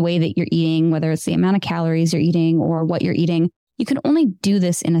change the way that you're eating, whether it's the amount of calories you're eating or what you're eating. You can only do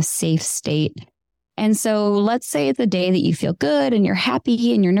this in a safe state. And so let's say it's the day that you feel good and you're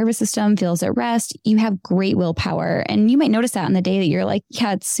happy and your nervous system feels at rest, you have great willpower. And you might notice that on the day that you're like,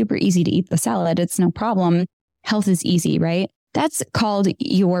 yeah, it's super easy to eat the salad. It's no problem. Health is easy, right? That's called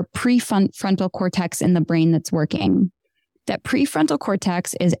your prefrontal cortex in the brain that's working. That prefrontal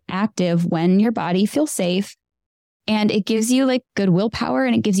cortex is active when your body feels safe and it gives you like good willpower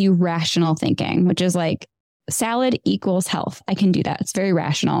and it gives you rational thinking, which is like salad equals health. I can do that. It's very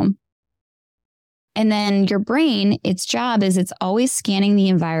rational. And then your brain, its job is it's always scanning the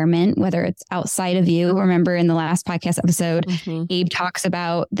environment, whether it's outside of you. Remember in the last podcast episode, Abe talks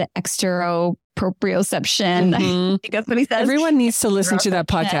about the exteroproprioception. I think that's what he says. Everyone needs to listen to that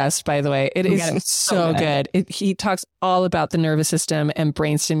podcast, by the way. It is so good. He talks all about the nervous system and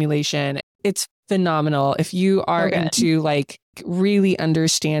brain stimulation. It's phenomenal. If you are into like really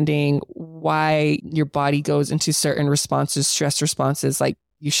understanding why your body goes into certain responses, stress responses, like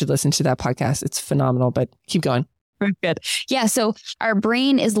you should listen to that podcast. It's phenomenal, but keep going. Very good. Yeah. So our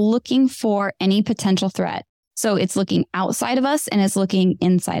brain is looking for any potential threat. So it's looking outside of us and it's looking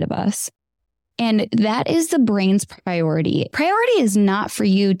inside of us. And that is the brain's priority. Priority is not for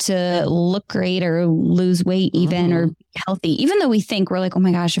you to look great or lose weight even or be healthy. Even though we think we're like, oh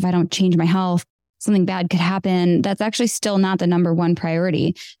my gosh, if I don't change my health, something bad could happen. That's actually still not the number one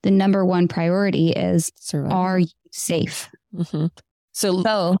priority. The number one priority is, are you safe? So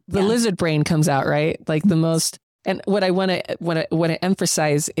the lizard brain comes out, right? Like the most, and what I want to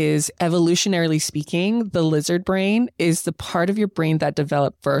emphasize is, evolutionarily speaking, the lizard brain is the part of your brain that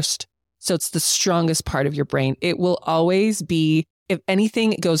developed first. So it's the strongest part of your brain. It will always be, if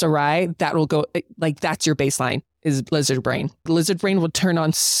anything goes awry, that will go, like that's your baseline is lizard brain. The lizard brain will turn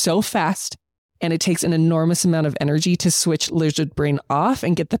on so fast, and it takes an enormous amount of energy to switch lizard brain off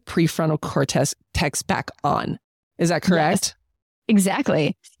and get the prefrontal cortex back on. Is that correct? Yes.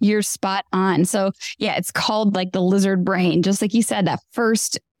 Exactly. You're spot on. So yeah, it's called like the lizard brain, just like you said, that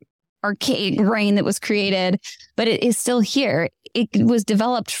first archaic brain that was created, but it is still here. It was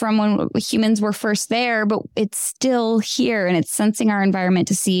developed from when humans were first there, but it's still here, and it's sensing our environment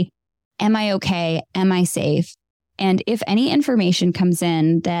to see, am I okay? Am I safe? And if any information comes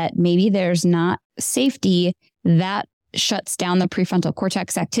in that maybe there's not safety, that shuts down the prefrontal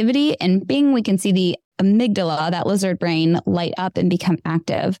cortex activity, and bing, we can see the amygdala, that lizard brain, light up and become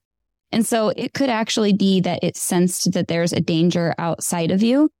active. And so it could actually be that it sensed that there's a danger outside of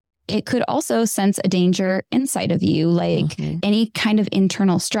you. It could also sense a danger inside of you, like any kind of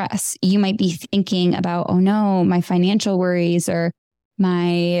internal stress. You might be thinking about, oh no, my financial worries or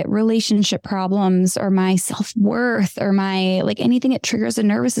my relationship problems or my self-worth or my, like anything that triggers a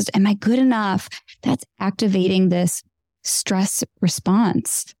nervous system. Am I good enough? That's activating this stress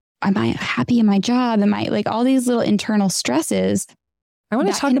response. Am I happy in my job? Am I, like, all these little internal stresses? I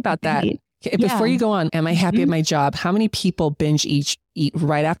want to talk about that. Before you go on, am I happy at my job? How many people binge eat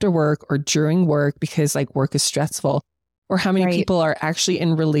right after work or during work because like work is stressful? Or how many people are actually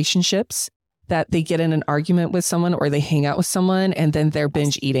in relationships that they get in an argument with someone or they hang out with someone and then they're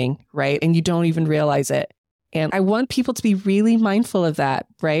binge eating, right? And you don't even realize it. And I want people to be really mindful of that,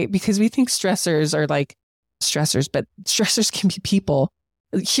 right? Because we think stressors are like stressors, but stressors can be people.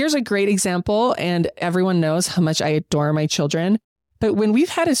 Here's a great example, and everyone knows how much I adore my children. But when we've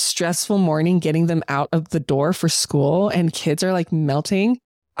had a stressful morning getting them out of the door for school and kids are like melting,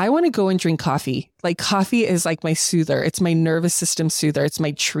 I want to go and drink coffee. Like coffee is like my soother. It's my nervous system soother. It's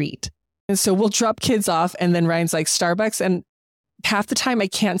my treat. And so we'll drop kids off and then Ryan's like, Starbucks. And half the time I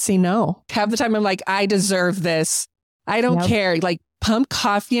can't say no. Half the time I'm like, I deserve this. I don't care. Like pump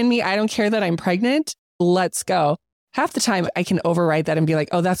coffee in me. I don't care that I'm pregnant. Let's go. Half the time I can override that and be like,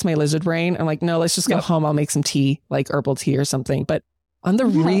 oh, that's my lizard brain. I'm like, no, let's just go home. I'll make some tea, like herbal tea or something. But on the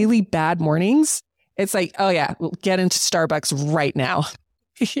really bad mornings, it's like, oh yeah, we'll get into Starbucks right now.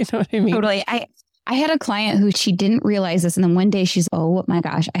 You know what I mean? Totally. I had a client who, she didn't realize this. And then one day she's, oh my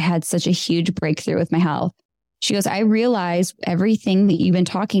gosh, I had such a huge breakthrough with my health. She goes, I realized everything that you've been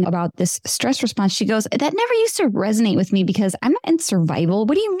talking about, this stress response. She goes, that never used to resonate with me because I'm not in survival.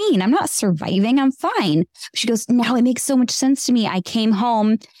 What do you mean? I'm not surviving. I'm fine. She goes, now it makes so much sense to me. I came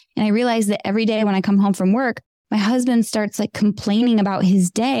home and I realized that every day when I come home from work, my husband starts like complaining about his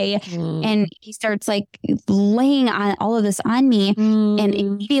day and he starts like laying on all of this on me. And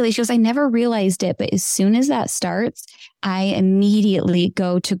immediately she goes, I never realized it. But as soon as that starts, I immediately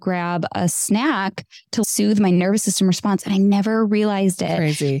go to grab a snack to soothe my nervous system response. And I never realized it.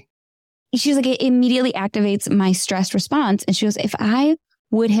 Crazy. She's like, it immediately activates my stress response. And she goes, if I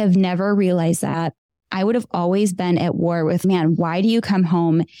would have never realized that, I would have always been at war with, man, why do you come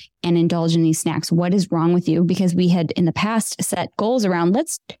home and indulge in these snacks? What is wrong with you? Because we had in the past set goals around,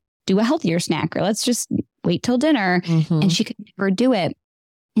 let's do a healthier snack or let's just wait till dinner. And she could never do it.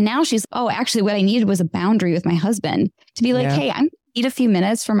 And now she's, oh, actually what I needed was a boundary with my husband to be like, hey, I'm need a few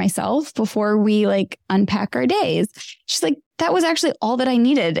minutes for myself before we like unpack our days. She's like, that was actually all that I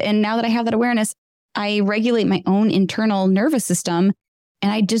needed. And now that I have that awareness, I regulate my own internal nervous system.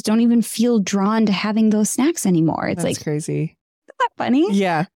 And I just don't even feel drawn to having those snacks anymore. It's That's like crazy. Isn't that funny?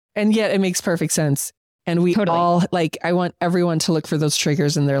 Yeah. And yet it makes perfect sense. And we all like, I want everyone to look for those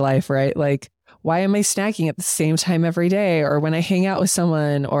triggers in their life, right? Like, why am I snacking at the same time every day? Or when I hang out with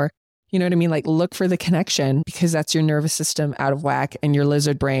someone, or, you know what I mean? Like, look for the connection, because that's your nervous system out of whack and your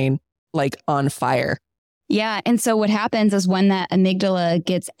lizard brain like on fire. Yeah. And so what happens is when that amygdala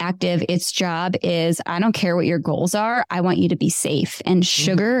gets active, its job is, I don't care what your goals are. I want you to be safe. And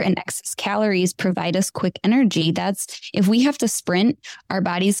sugar and excess calories provide us quick energy. That's, if we have to sprint, our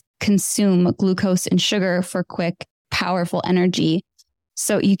bodies consume glucose and sugar for quick, powerful energy.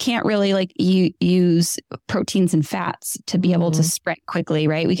 So you can't really like use proteins and fats to be able to sprint quickly,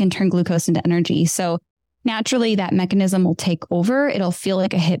 right? We can turn glucose into energy. So naturally that mechanism will take over. It'll feel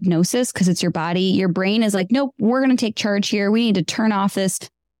like a hypnosis because it's your body. Your brain is like, nope, we're going to take charge here. We need to turn off this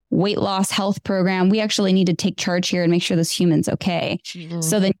weight loss health program. We actually need to take charge here and make sure this human's okay. Mm-hmm.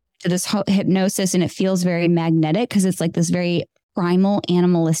 So then to this hypnosis, and it feels very magnetic because it's like this very primal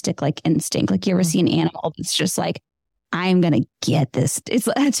animalistic like instinct. Like you ever see an animal that's just like, I'm going to get this. It's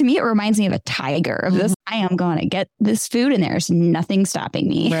to me, it reminds me of a tiger of this. I am going to get this food and there's nothing stopping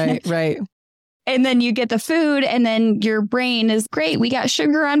me. Right, right. And then you get the food and then your brain is great. We got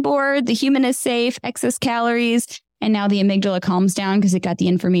sugar on board. The human is safe, excess calories. And now the amygdala calms down because it got the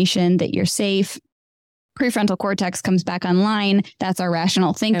information that you're safe. Prefrontal cortex comes back online. That's our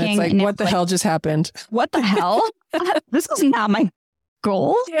rational thinking. And it's like, what the hell just happened? What the hell? This was not my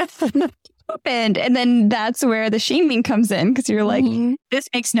goal. Yeah. And then that's where the shaming comes in because you're like, this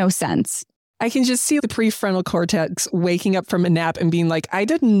makes no sense. I can just see the prefrontal cortex waking up from a nap and being like, I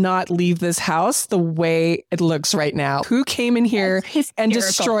did not leave this house the way it looks right now. Who came in here and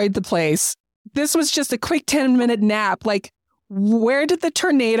destroyed the place? This was just a quick 10-minute nap. Like, where did the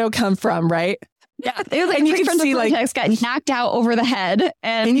tornado come from, right? Yeah, it was like, and you can see like got knocked out over the head.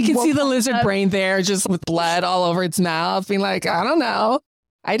 And you can see the lizard brain there just with blood all over its mouth being like, I don't know.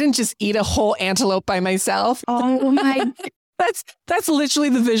 I didn't just eat a whole antelope by myself. Oh my That's literally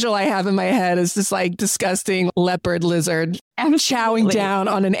the visual I have in my head is this like disgusting leopard lizard chowing down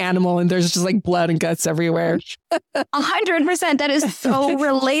on an animal and there's just like blood and guts everywhere. 100%. That is so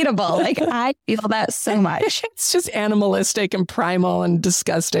relatable. Like I feel that so much. It's just animalistic and primal and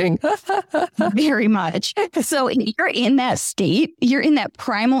disgusting. Very much. So you're in that state. You're in that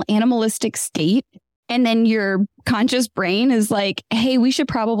primal animalistic state. And then your conscious brain is like, hey, we should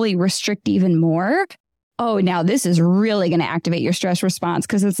probably restrict even more. Oh, now this is really going to activate your stress response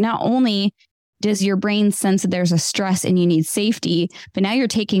because it's not only does your brain sense that there's a stress and you need safety, but now you're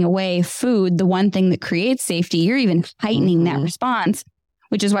taking away food, the one thing that creates safety. You're even heightening that response,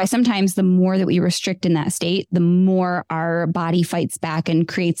 which is why sometimes the more that we restrict in that state, the more our body fights back and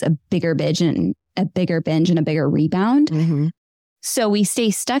creates a bigger binge and a bigger rebound. Mm-hmm. So we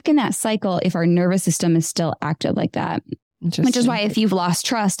stay stuck in that cycle if our nervous system is still active like that. Which is why if you've lost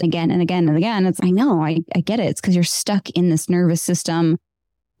trust again and again and again, it's, I know, I get it. It's because you're stuck in this nervous system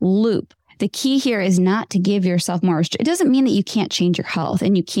loop. The key here is not to give yourself more. It doesn't mean that you can't change your health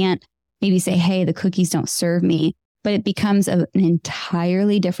and you can't maybe say, hey, the cookies don't serve me, but it becomes an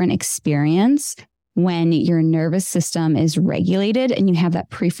entirely different experience when your nervous system is regulated and you have that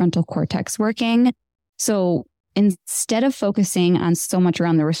prefrontal cortex working. So instead of focusing on so much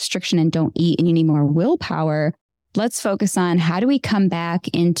around the restriction and don't eat and you need more willpower, let's focus on how do we come back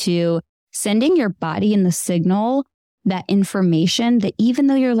into sending your body in the signal, that information that even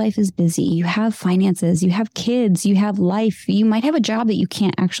though your life is busy, you have finances, you have kids, you have life, you might have a job that you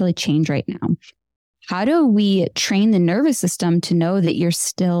can't actually change right now. How do we train the nervous system to know that you're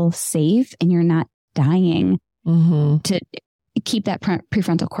still safe and you're not dying to keep that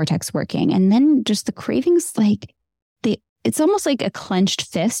prefrontal cortex working? And then just the cravings, like it's almost like a clenched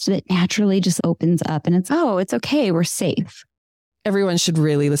fist that naturally just opens up and it's okay. We're safe. Everyone should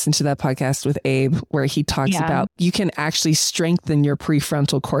really listen to that podcast with Abe where he talks about you can actually strengthen your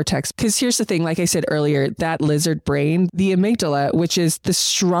prefrontal cortex. Because here's the thing, like I said earlier, that lizard brain, the amygdala, which is the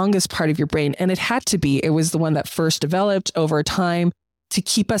strongest part of your brain. And it had to be. It was the one that first developed over time to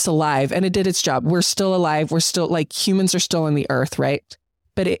keep us alive. And it did its job. We're still alive. We're still like humans are still on the earth, right?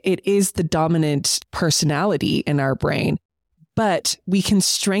 But it is the dominant personality in our brain. But we can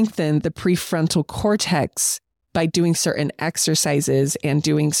strengthen the prefrontal cortex by doing certain exercises and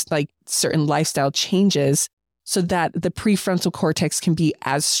doing like certain lifestyle changes so that the prefrontal cortex can be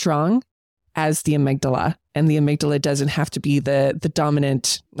as strong as the amygdala. And the amygdala doesn't have to be the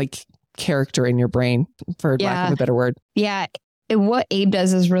dominant like character in your brain, for lack of a better word. Yeah. What Abe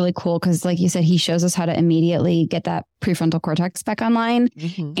does is really cool because, like you said, he shows us how to immediately get that prefrontal cortex back online.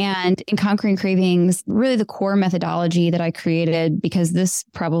 Mm-hmm. And in Conquering Cravings, really the core methodology that I created, because this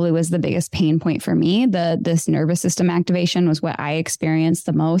probably was the biggest pain point for me, this nervous system activation was what I experienced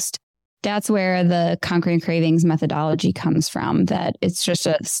the most. That's where the Conquering Cravings methodology comes from, that it's just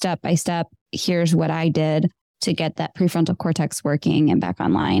a step-by-step, here's what I did to get that prefrontal cortex working and back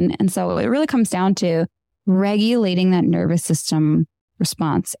online. And so it really comes down to regulating that nervous system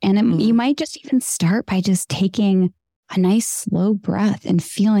response. And you might just even start by just taking a nice slow breath and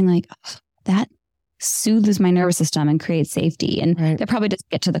feeling like that soothes my nervous system and creates safety. And that probably doesn't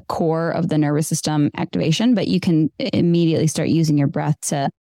get to the core of the nervous system activation, but you can immediately start using your breath to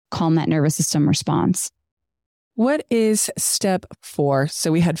calm that nervous system response. What is step 4?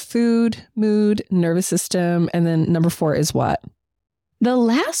 So we had food, mood, nervous system, and then number 4 is what? The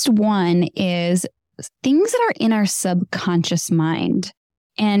last one is things that are in our subconscious mind.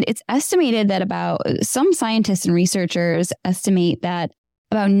 And it's estimated that some scientists and researchers estimate that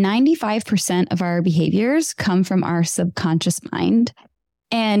about 95% of our behaviors come from our subconscious mind.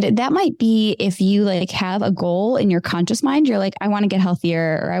 And that might be if you have a goal in your conscious mind, you're like, I want to get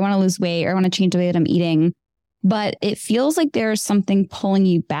healthier, or I want to lose weight, or I want to change the way that I'm eating. But it feels like there's something pulling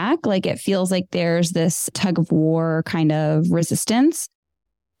you back. Like it feels like there's this tug of war kind of resistance.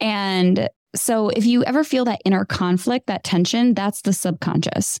 And so if you ever feel that inner conflict, that tension, that's the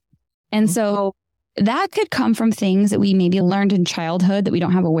subconscious. And so that could come from things that we maybe learned in childhood that we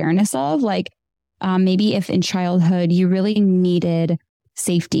don't have awareness of. Maybe if in childhood you really needed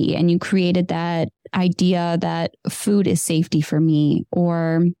safety and you created that idea that food is safety for me,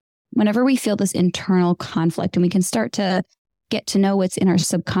 or whenever we feel this internal conflict, and we can start to get to know what's in our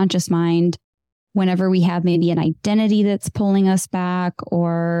subconscious mind, whenever we have maybe an identity that's pulling us back,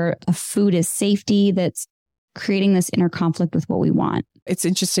 or a food is safety that's creating this inner conflict with what we want. It's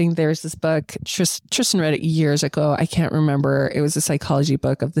interesting. There's this book, Tristan read it years ago. I can't remember. It was a psychology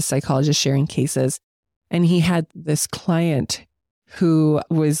book of the psychologist sharing cases. And he had this client who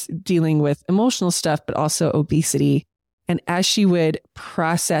was dealing with emotional stuff, but also obesity. And as she would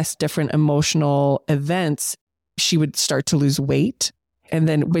process different emotional events, she would start to lose weight. And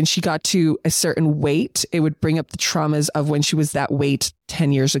then when she got to a certain weight, it would bring up the traumas of when she was that weight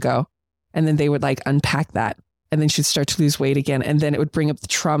 10 years ago. And then they would unpack that. And then she'd start to lose weight again. And then it would bring up the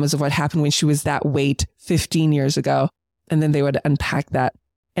traumas of what happened when she was that weight 15 years ago. And then they would unpack that.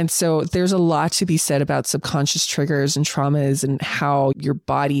 And so there's a lot to be said about subconscious triggers and traumas and how your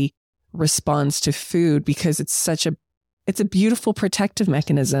body responds to food, because it's a beautiful protective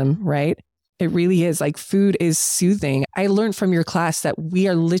mechanism, right? It really is. Food is soothing. I learned from your class that we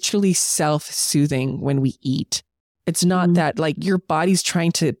are literally self-soothing when we eat. It's not that your body's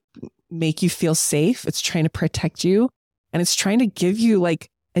trying to make you feel safe. It's trying to protect you. And it's trying to give you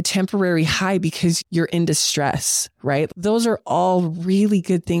a temporary high because you're in distress, right? Those are all really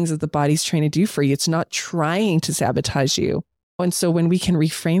good things that the body's trying to do for you. It's not trying to sabotage you. And so when we can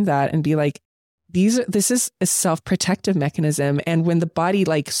reframe that and be this is a self-protective mechanism. And when the body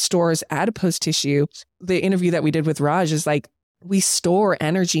stores adipose tissue, the interview that we did with Raj is we store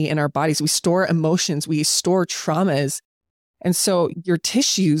energy in our bodies. We store emotions. We store traumas. And so your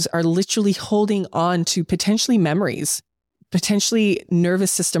tissues are literally holding on to potentially memories, potentially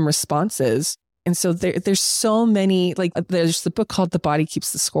nervous system responses. And so there's so many, there's the book called The Body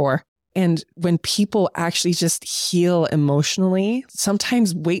Keeps the Score. And when people actually just heal emotionally,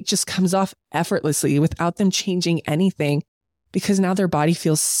 sometimes weight just comes off effortlessly without them changing anything, because now their body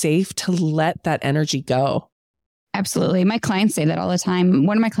feels safe to let that energy go. Absolutely. My clients say that all the time.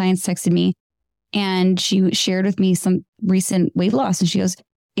 One of my clients texted me and she shared with me some recent weight loss. And she goes,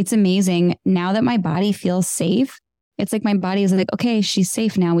 it's amazing. Now that my body feels safe, it's my body is okay, she's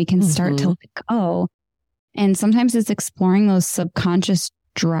safe now. We can start to let go. And sometimes it's exploring those subconscious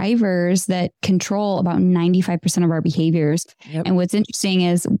drivers that control about 95% of our behaviors. Yep. And what's interesting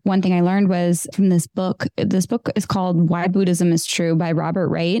is one thing I learned was from this book. This book is called Why Buddhism is True by Robert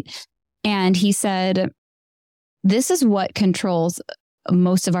Wright. And he said, this is what controls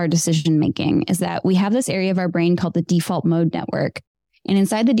most of our decision making, is that we have this area of our brain called the default mode network. And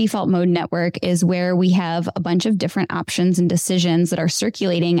inside the default mode network is where we have a bunch of different options and decisions that are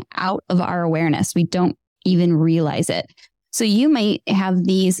circulating out of our awareness. We don't even realize it. So you might have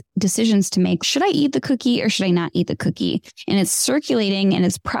these decisions to make. Should I eat the cookie or should I not eat the cookie? And it's circulating and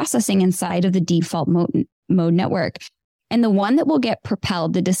it's processing inside of the default mode network. And the one that will get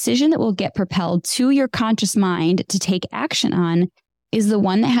propelled, the decision that will get propelled to your conscious mind to take action on, is the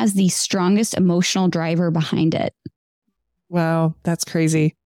one that has the strongest emotional driver behind it. Wow, that's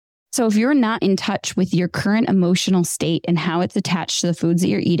crazy. So if you're not in touch with your current emotional state and how it's attached to the foods that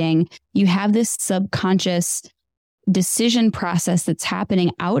you're eating, you have this subconscious decision process that's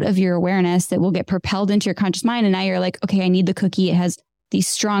happening out of your awareness that will get propelled into your conscious mind. And now you're like, okay, I need the cookie. It has the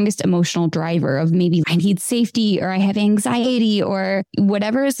strongest emotional driver of maybe I need safety or I have anxiety or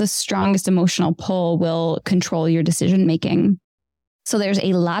whatever is the strongest emotional pull will control your decision making. So there's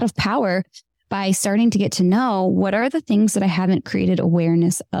a lot of power by starting to get to know what are the things that I haven't created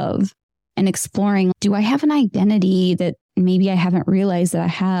awareness of and exploring, do I have an identity that maybe I haven't realized that I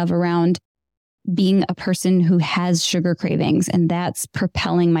have around being a person who has sugar cravings, and that's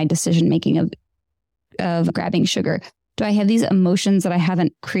propelling my decision making of grabbing sugar? Do I have these emotions that I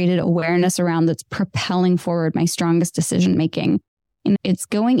haven't created awareness around that's propelling forward my strongest decision making? And it's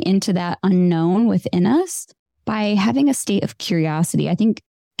going into that unknown within us by having a state of curiosity. I think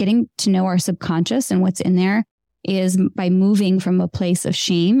getting to know our subconscious and what's in there is by moving from a place of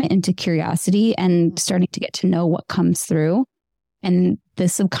shame into curiosity and starting to get to know what comes through. And the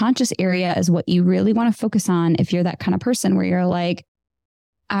subconscious area is what you really want to focus on if you're that kind of person where you're like,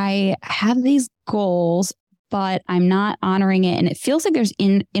 I have these goals, but I'm not honoring it. And it feels like there's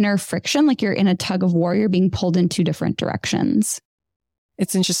inner friction, like you're in a tug of war, you're being pulled in two different directions.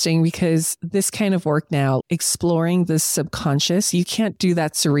 It's interesting because this kind of work now, exploring the subconscious, you can't do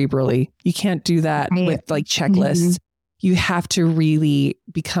that cerebrally. You can't do that with like checklists. You have to really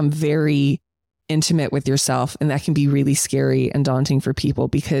become very intimate with yourself. And that can be really scary and daunting for people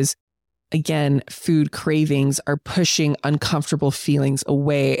because, again, food cravings are pushing uncomfortable feelings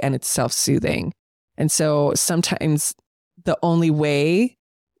away and it's self-soothing. And so sometimes the only way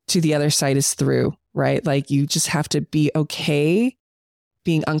to the other side is through, right? Like you just have to be okay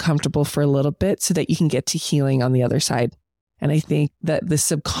being uncomfortable for a little bit so that you can get to healing on the other side. And I think that the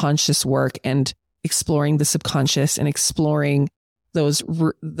subconscious work and exploring the subconscious and exploring those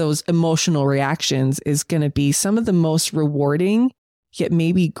emotional reactions is going to be some of the most rewarding, yet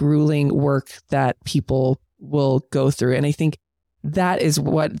maybe grueling work that people will go through. And I think that is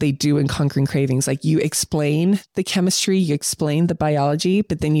what they do in Conquering Cravings. Like you explain the chemistry, you explain the biology,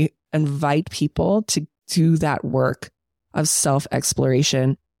 but then you invite people to do that work of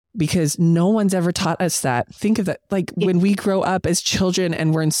self-exploration because no one's ever taught us that. Think of it like when we grow up as children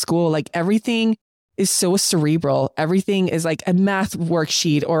and we're in school, like everything is so cerebral. Everything is like a math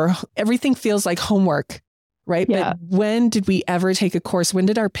worksheet or everything feels like homework, right? Yeah. But when did we ever take a course? When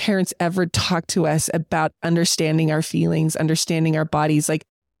did our parents ever talk to us about understanding our feelings, understanding our bodies? Like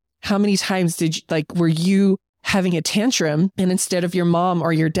how many times were you having a tantrum and instead of your mom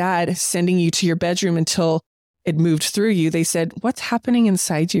or your dad sending you to your bedroom until it moved through you, they said, what's happening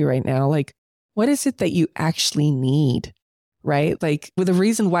inside you right now? Like, what is it that you actually need? Right? Like, the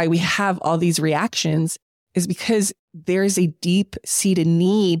reason why we have all these reactions is because there's a deep seated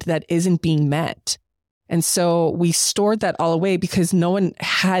need that isn't being met. And so we stored that all away because no one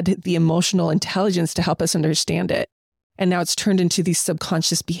had the emotional intelligence to help us understand it. And now it's turned into these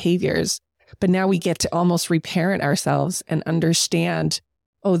subconscious behaviors. But now we get to almost reparent ourselves and understand,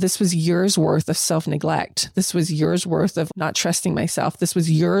 oh, this was years worth of self-neglect. This was years worth of not trusting myself. This was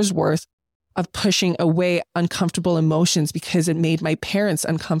years worth of pushing away uncomfortable emotions because it made my parents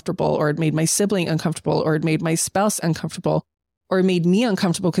uncomfortable, or it made my sibling uncomfortable, or it made my spouse uncomfortable, or it made me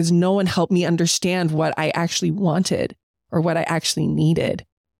uncomfortable because no one helped me understand what I actually wanted or what I actually needed.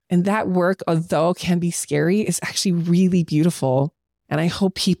 And that work, although can be scary, is actually really beautiful. And I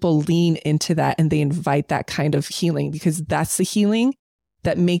hope people lean into that and they invite that kind of healing because that's the healing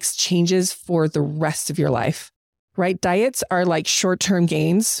that makes changes for the rest of your life, right? Diets are like short-term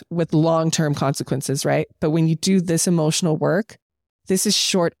gains with long-term consequences, right? But when you do this emotional work, this is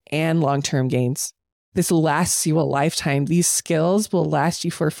short and long-term gains. This lasts you a lifetime. These skills will last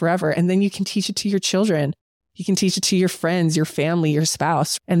you for forever. And then you can teach it to your children. You can teach it to your friends, your family, your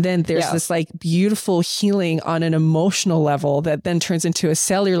spouse. And then there's this like beautiful healing on an emotional level that then turns into a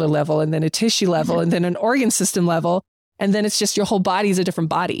cellular level and then a tissue level and then an organ system level. And then it's just your whole body is a different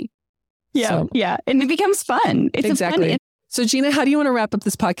body. Yeah. So, yeah. And it becomes fun. It's exactly. So Gina, how do you want to wrap up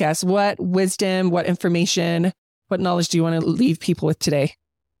this podcast? What wisdom, what information, what knowledge do you want to leave people with today?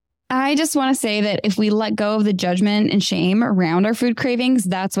 I just want to say that if we let go of the judgment and shame around our food cravings,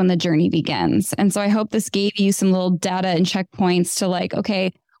 that's when the journey begins. And so I hope this gave you some little data and checkpoints to like,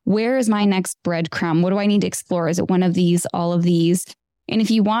 okay, where is my next breadcrumb? What do I need to explore? Is it one of these, all of these? And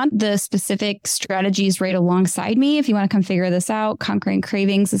if you want the specific strategies right alongside me, if you want to come figure this out, Conquering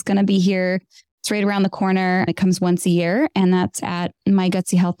Cravings is going to be here. It's right around the corner. It comes once a year, and that's at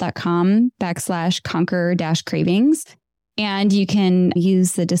mygutsyhealth.com/conquer-cravings. And you can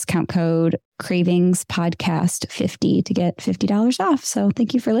use the discount code Cravings Podcast 50 to get $50 off. So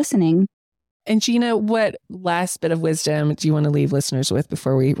thank you for listening. And Gina, what last bit of wisdom do you want to leave listeners with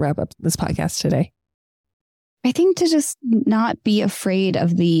before we wrap up this podcast today? I think to just not be afraid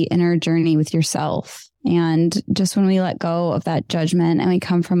of the inner journey with yourself. And just when we let go of that judgment and we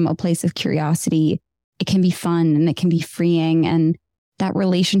come from a place of curiosity, it can be fun and it can be freeing. And that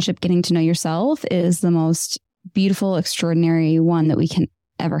relationship, getting to know yourself, is the most beautiful, extraordinary one that we can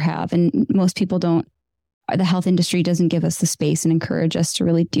ever have. And most people don't, the health industry doesn't give us the space and encourage us to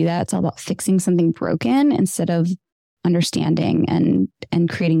really do that. It's all about fixing something broken instead of understanding and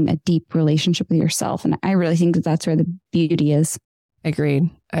creating a deep relationship with yourself. And I really think that that's where the beauty is. Agreed.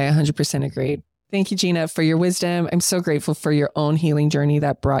 I 100% agreed. Thank you, Gina, for your wisdom. I'm so grateful for your own healing journey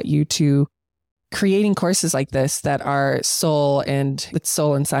that brought you to creating courses like this that are soul and with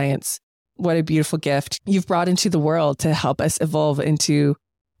soul and science. What a beautiful gift you've brought into the world to help us evolve into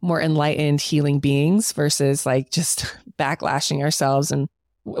more enlightened, healing beings versus like just backlashing ourselves. And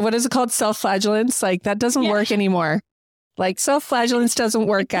what is it called? Self-flagellance? Like that doesn't work anymore. Like self-flagellance doesn't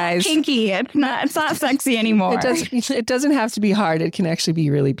work, guys. Kinky. It's not sexy anymore. It doesn't have to be hard. It can actually be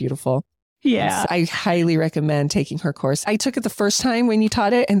really beautiful. Yeah. So I highly recommend taking her course. I took it the first time when you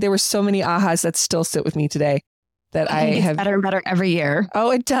taught it, and there were so many ahas that still sit with me today that I have better and better every year.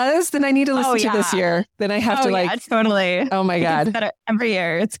 Oh, it does? Then I need to listen to this year. Then I have to totally. Oh my God. It's better every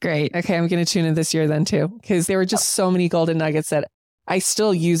year. It's great. Okay, I'm going to tune in this year then too, because there were just so many golden nuggets that I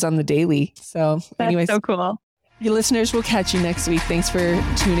still use on the daily. So anyways. That's so cool. You listeners, we'll catch you next week. Thanks for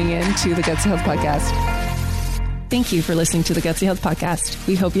tuning in to the Gutsy Health Podcast. Thank you for listening to the Gutsy Health Podcast.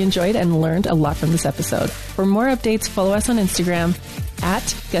 We hope you enjoyed and learned a lot from this episode. For more updates, follow us on Instagram at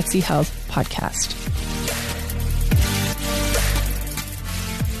Gutsy Health Podcast.